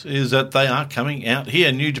news is that they are coming out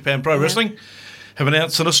here. New Japan Pro Wrestling have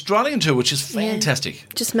announced an Australian tour, which is fantastic. Yeah.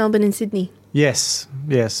 Just Melbourne and Sydney. Yes.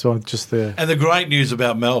 Well, just the... And the great news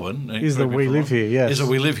about Melbourne... is that we live here, yes. Is that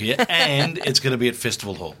we live here, and it's going to be at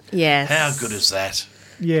Festival Hall. Yes. How good is that?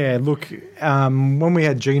 Yeah, look, when we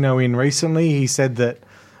had Gino in recently, he said that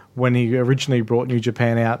when he originally brought New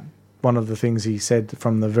Japan out, one of the things he said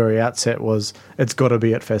from the very outset was, it's got to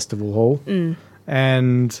be at Festival Hall.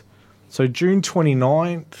 And so June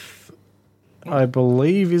 29th, I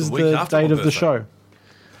believe, is the date of the show.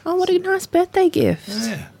 Oh, what a nice birthday gift.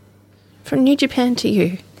 Yeah. From New Japan to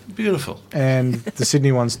you. Beautiful. And the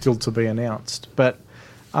Sydney one's still to be announced. But...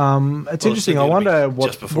 it's interesting. I wonder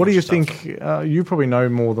what do you think? You probably know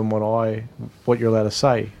more than what you're allowed to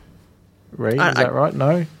say. Reed, is that right?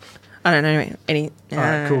 No, I don't know any. All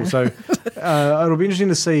right, cool. So it'll be interesting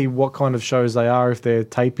to see what kind of shows they are, if they're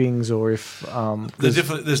tapings or if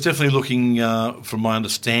there's definitely looking. From my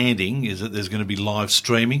understanding, is that there's going to be live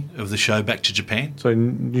streaming of the show back to Japan. So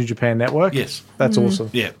New Japan Network. Yes, that's awesome.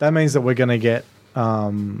 Yeah, that means that we're going to get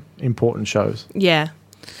important shows. Yeah.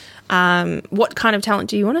 What kind of talent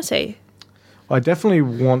do you want to see? I definitely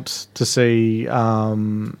want to see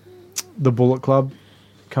the Bullet Club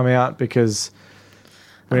come out, because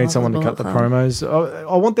we need someone to cut the promos.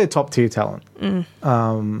 I want their top tier talent,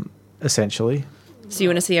 essentially. So you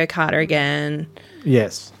want to see Okada again?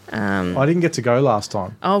 Yes. I didn't get to go last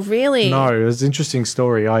time. Oh, really? No, it was an interesting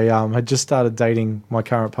story. I had just started dating my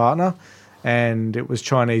current partner, and it was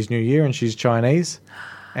Chinese New Year, and she's Chinese.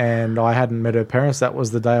 And I hadn't met her parents. That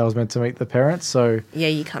was the day I was meant to meet the parents. So yeah,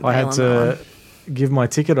 you can't. I had to give my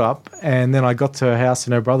ticket up, and then I got to her house,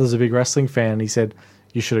 and her brother's a big wrestling fan. And he said,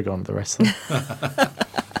 "You should have gone to the wrestling."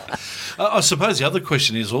 I suppose the other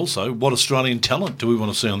question is also, what Australian talent do we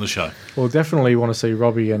want to see on the show? Well, definitely want to see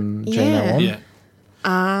Robbie and Gino on. Yeah.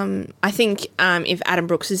 I think if Adam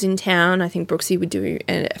Brooks is in town, I think Brooksy would do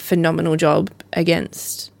a phenomenal job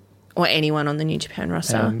against. Or anyone on the New Japan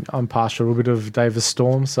roster. And I'm partial a little bit of Davis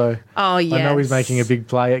Storm, so I know he's making a big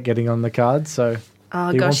play at getting on the card. So his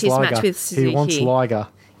match with Suzuki. He wants Liger.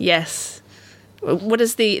 Yes. What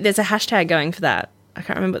is there's a hashtag going for that. I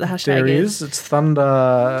can't remember what the hashtag is. There is. It's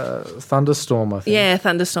Thunderstorm, I think. Yeah,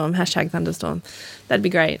 Thunderstorm. Hashtag Thunderstorm. That'd be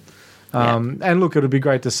great. And look, it would be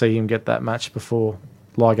great to see him get that match before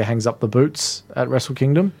Liger hangs up the boots at Wrestle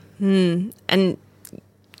Kingdom. And,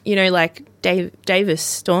 Davis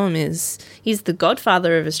Storm he's the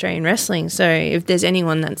godfather of Australian wrestling. So if there's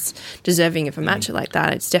anyone that's deserving of a match like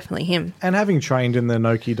that, it's definitely him. And having trained in the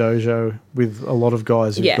Noki dojo with a lot of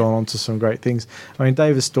guys who've gone on to some great things, I mean,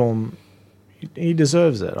 Davis Storm, he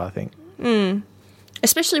deserves it, I think.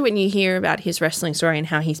 Especially when you hear about his wrestling story and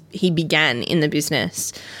how he began in the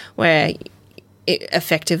business, where it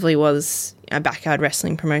effectively was a backyard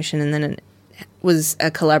wrestling promotion, and then it was a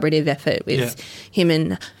collaborative effort with him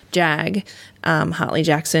and Jag, Hartley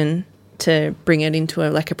Jackson, to bring it into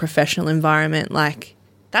a professional environment. Like,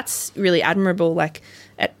 that's really admirable. Like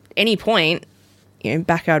at any point,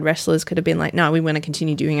 backyard wrestlers could have been like, no, we want to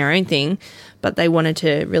continue doing our own thing, but they wanted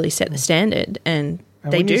to really set the standard, and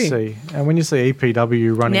they do. When you see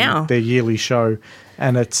EPW running Now. their yearly show,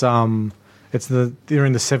 and they're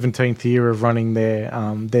in the 17th year of running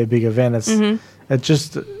their big event. It's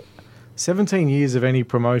just 17 years of any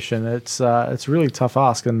promotion. It's a really tough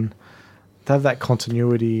ask, and to have that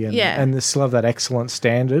continuity and they still have that excellent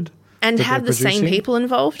standard. And that have they're the same producing. people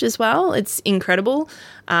involved as well. It's incredible.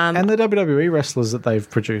 And the WWE wrestlers that they've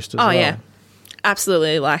produced as well. Oh, yeah.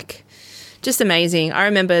 Absolutely. Like, just amazing. I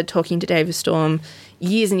remember talking to David Storm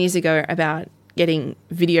years and years ago about getting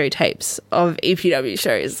videotapes of EPW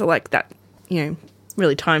shows. So, like, that,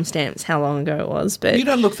 really timestamps how long ago it was. But You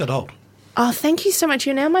don't look that old. oh, thank you so much.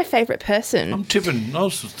 You're now my favourite person. I'm tipping. I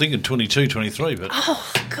was thinking 22, 23, but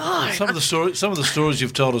God. some of the stories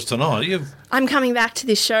you've told us tonight, I'm coming back to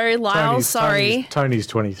this show, Lyle. Sorry. Tony's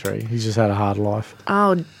 23. He's just had a hard life. Oh,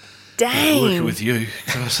 working dang. with you,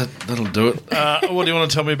 gosh, that'll do it. What do you want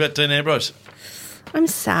to tell me about Dean Ambrose? I'm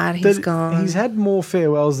sad he's gone. He's had more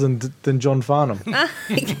farewells than John Farnham.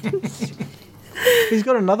 He's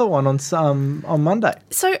got another one on Monday.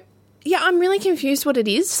 So, yeah, I'm really confused what it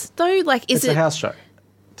is, though. Like, is It's it a house show.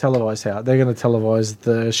 Televised house. They're going to televise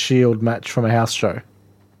the Shield match from a house show.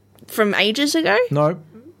 from ages ago? No,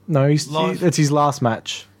 Live. it's his last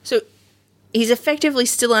match. So he's effectively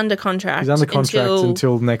still under contract. He's under contract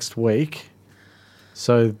until next week.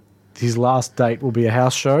 So his last date will be a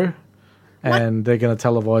house show, and they're going to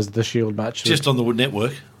televise the Shield match. Just on the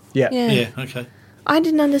network. yeah. Yeah. Okay. I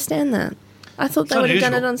didn't understand that. I thought they It's would have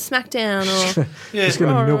done it unusual. on SmackDown or Yeah, He's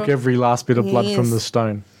going to milk every last bit of blood from Yes. the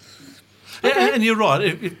stone. and you're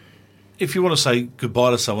right. If you want to say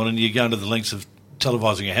goodbye to someone and you're going to the lengths of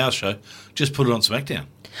televising a house show, just put it on SmackDown.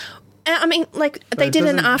 I mean, like, they it did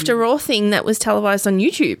an doesn't- After Raw thing that was televised on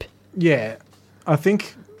YouTube. Yeah, I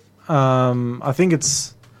think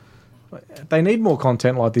it's they need more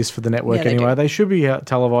content like this for the network Yeah, they anyway. do. They should be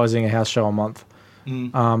televising a house show a month.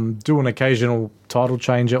 Do an occasional title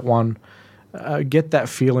change at one. Get that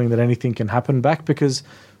feeling that anything can happen back, because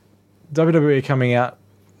WWE coming out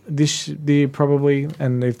this year probably,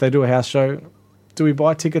 and if they do a house show, do we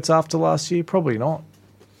buy tickets after last year? Probably not.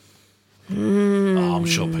 Oh, I'm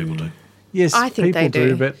sure people do. Yes, I think people they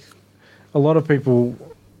do. but a lot of people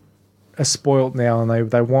are spoilt now,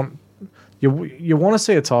 and they want you want to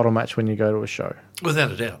see a title match when you go to a show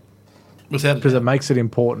Without a doubt. Without a because it doubt. makes it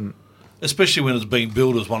important. Especially when it's being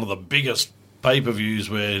billed as one of the biggest pay-per-views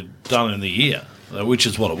we're done in the year, which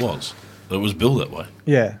is what it was. It was billed that way.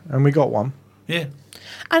 Yeah, and we got one. Yeah.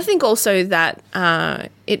 I think also that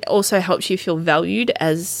it also helps you feel valued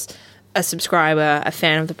as a subscriber, a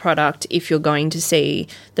fan of the product, if you're going to see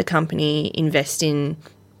the company invest in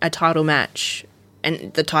a title match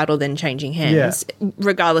and the title then changing hands,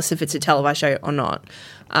 regardless if it's a televised show or not.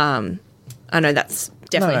 I know that's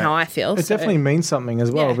definitely how I feel. It so- definitely means something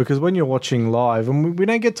as well, Yeah. because when you're watching live, and we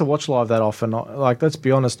don't get to watch live that often. Like, let's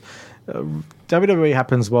be honest, WWE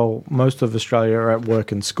happens while most of Australia are at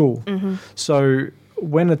work and school. Mm-hmm. So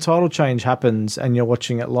when a title change happens and you're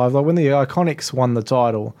watching it live, like when the Iconics won the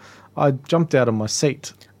title, I jumped out of my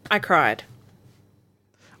seat. I cried.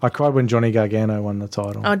 I cried when Johnny Gargano won the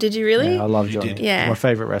title. Oh, did you really? Yeah, I love You Johnny. did. Yeah. My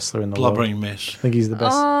favourite wrestler in the world. Blubbering mess. I think he's the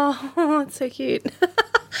best. Oh, it's so cute.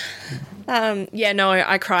 Yeah, no,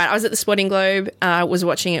 I cried. I was at the Sporting Globe, was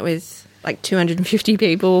watching it with like 250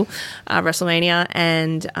 people, WrestleMania,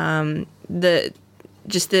 and the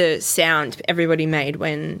sound everybody made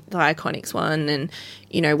when the Iconics won, and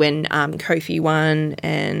when Kofi won,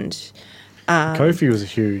 and Kofi was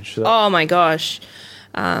huge. oh my gosh,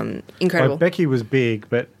 incredible. Like, Becky was big,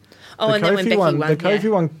 but Oh, and then when Becky won, the Kofi yeah.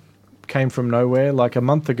 one came from nowhere. Like 2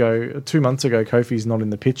 months ago, Kofi's not in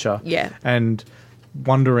the picture. Yeah. And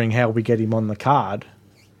wondering how we get him on the card.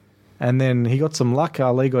 And then he got some luck.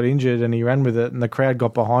 Ali got injured and he ran with it, and the crowd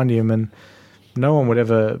got behind him, and no one would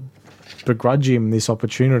ever begrudge him this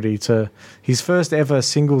opportunity to his first ever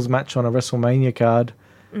singles match on a WrestleMania card.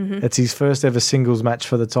 Mm-hmm. It's his first ever singles match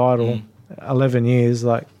for the title. 11 years,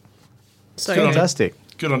 like, So Good on him. fantastic.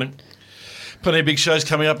 Good on him. Plenty of big shows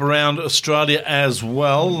coming up around Australia as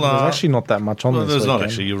well. There's actually not that much on Well, this there's not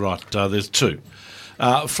weekend. actually. You're right. There's two.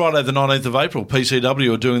 Friday the 19th of April,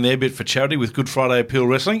 PCW are doing their bit for charity with Good Friday Appeal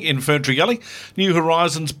Wrestling in Ferntree Gully. New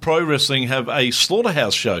Horizons Pro Wrestling have a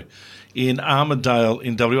slaughterhouse show in Armidale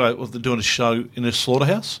in WA. Well, they're doing a show in a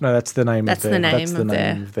slaughterhouse. No, that's the name That's of the their, name that's the of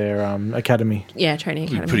name of their academy. yeah, training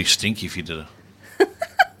It'd be academy. pretty stinky if you did a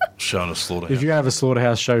show in a slaughterhouse. If you're going to have a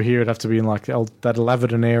slaughterhouse show here, it'd have to be in like that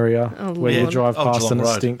Laverton area where you yeah. drive Old past Geelong and it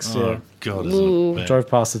Road. stinks. Oh, Yeah. God, isn't it? Drove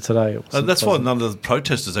past it today. It wasn't That's why pleasant. none of the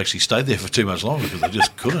protesters actually stayed there for too much longer because they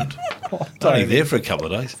just couldn't. Only there for a couple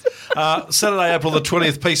of days. Saturday, April the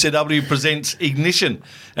 20th, PCW presents Ignition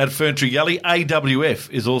at Ferntree Gully. AWF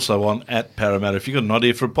is also on at Parramatta. If you've got an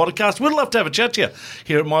idea for a podcast, we'd love to have a chat to you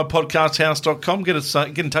here at mypodcasthouse.com. Get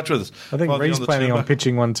in touch with us. I think Ree's planning on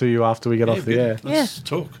pitching one to you after we get off the air. Let's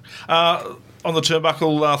talk. On the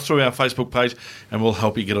turnbuckle through our Facebook page, and we'll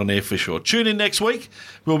help you get on air for sure. Tune in next week.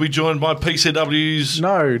 We'll be joined by PCW's...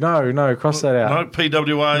 No, cross that out. No,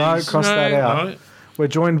 PWA's... No, cross that out. No. We're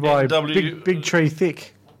joined by NW Big Tree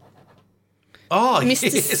Thick. Oh,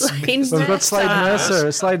 Mr. yes. Slade We've got Slade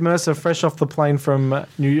Mercer. Slade Mercer fresh off the plane from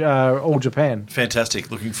All Japan.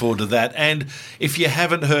 Fantastic. Looking forward to that. And if you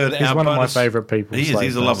haven't heard He's our one bonus... of my favourite people. He is. Slade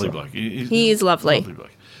He's a lovely Mercer. bloke. He is lovely.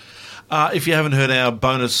 bloke. If you haven't heard our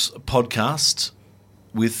bonus podcast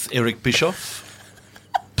with Eric Bischoff,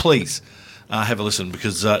 please have a listen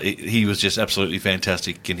because he was just absolutely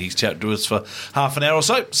fantastic and he's chatted to us for half an hour or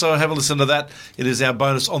so. So have a listen to that. It is our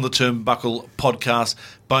bonus on the Turnbuckle podcast.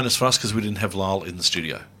 Bonus for us because we didn't have Lyle in the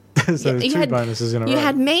studio. So there's two bonuses in a row. You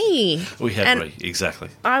had me. We had And Ree, exactly.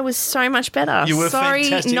 I was so much better. You were sorry,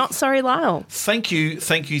 fantastic. not sorry, Lyle. Thank you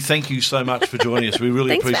so much for joining us. We really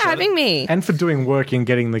Thanks appreciate for having it. me. And for doing work in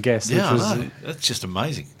getting the guests. Yeah, which was, I know. That's just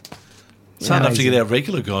amazing. It's hard enough to get our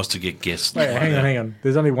regular guys to get guests. Wait, hang on.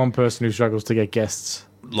 There's only one person who struggles to get guests.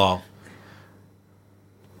 Lyle.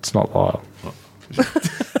 It's not Lyle.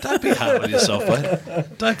 Don't be hard on yourself, mate.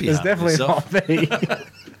 Don't be It's hard on definitely yourself. not me.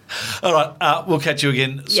 All right, we'll catch you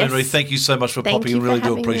again soon, Yes. Ree. Thank you so much for Thank popping you in. Really for do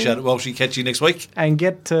having appreciate me. it. Well, she'll catch you next week. And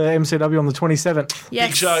get to MCW on the 27th. Yes.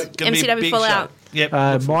 Big show. Gonna be a MCW big Fallout. show. Yep. look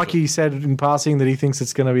forward to Mikey it. said in passing that he thinks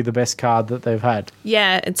it's going to be the best card that they've had.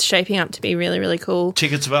 Yeah, it's shaping up to be really, really cool.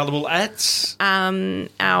 Tickets available at...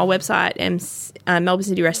 Our website,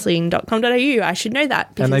 melbournecitywrestling.com.au. I should know that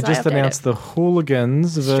because And they I just update announced it. the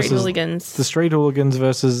Hooligans versus Hooligans. the Street Hooligans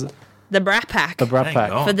versus The Brat Pack the Brat Hang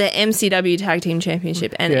Pack. on. for the MCW Tag Team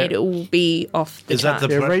Championship, and Yeah. it will be off the Is that chart.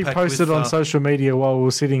 the Yeah, Brat Reed Pack posted with, on social media while we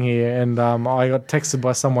were sitting here, and I got texted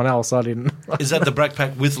by someone else. I didn't. Is that the Brat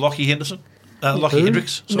Pack with Lockie Henderson? Lockie Who?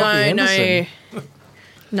 Hendricks? Lockie No, Henderson.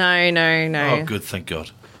 no. Oh, good. Thank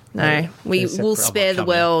God. No, we They're will separate. spare the come in.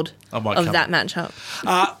 world I might of come that in. matchup.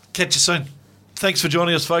 Catch you soon. Thanks for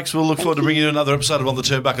joining us, folks. We'll look forward to bringing you another episode of On the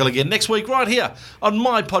Turnbuckle again next week right here on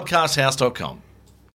mypodcasthouse.com.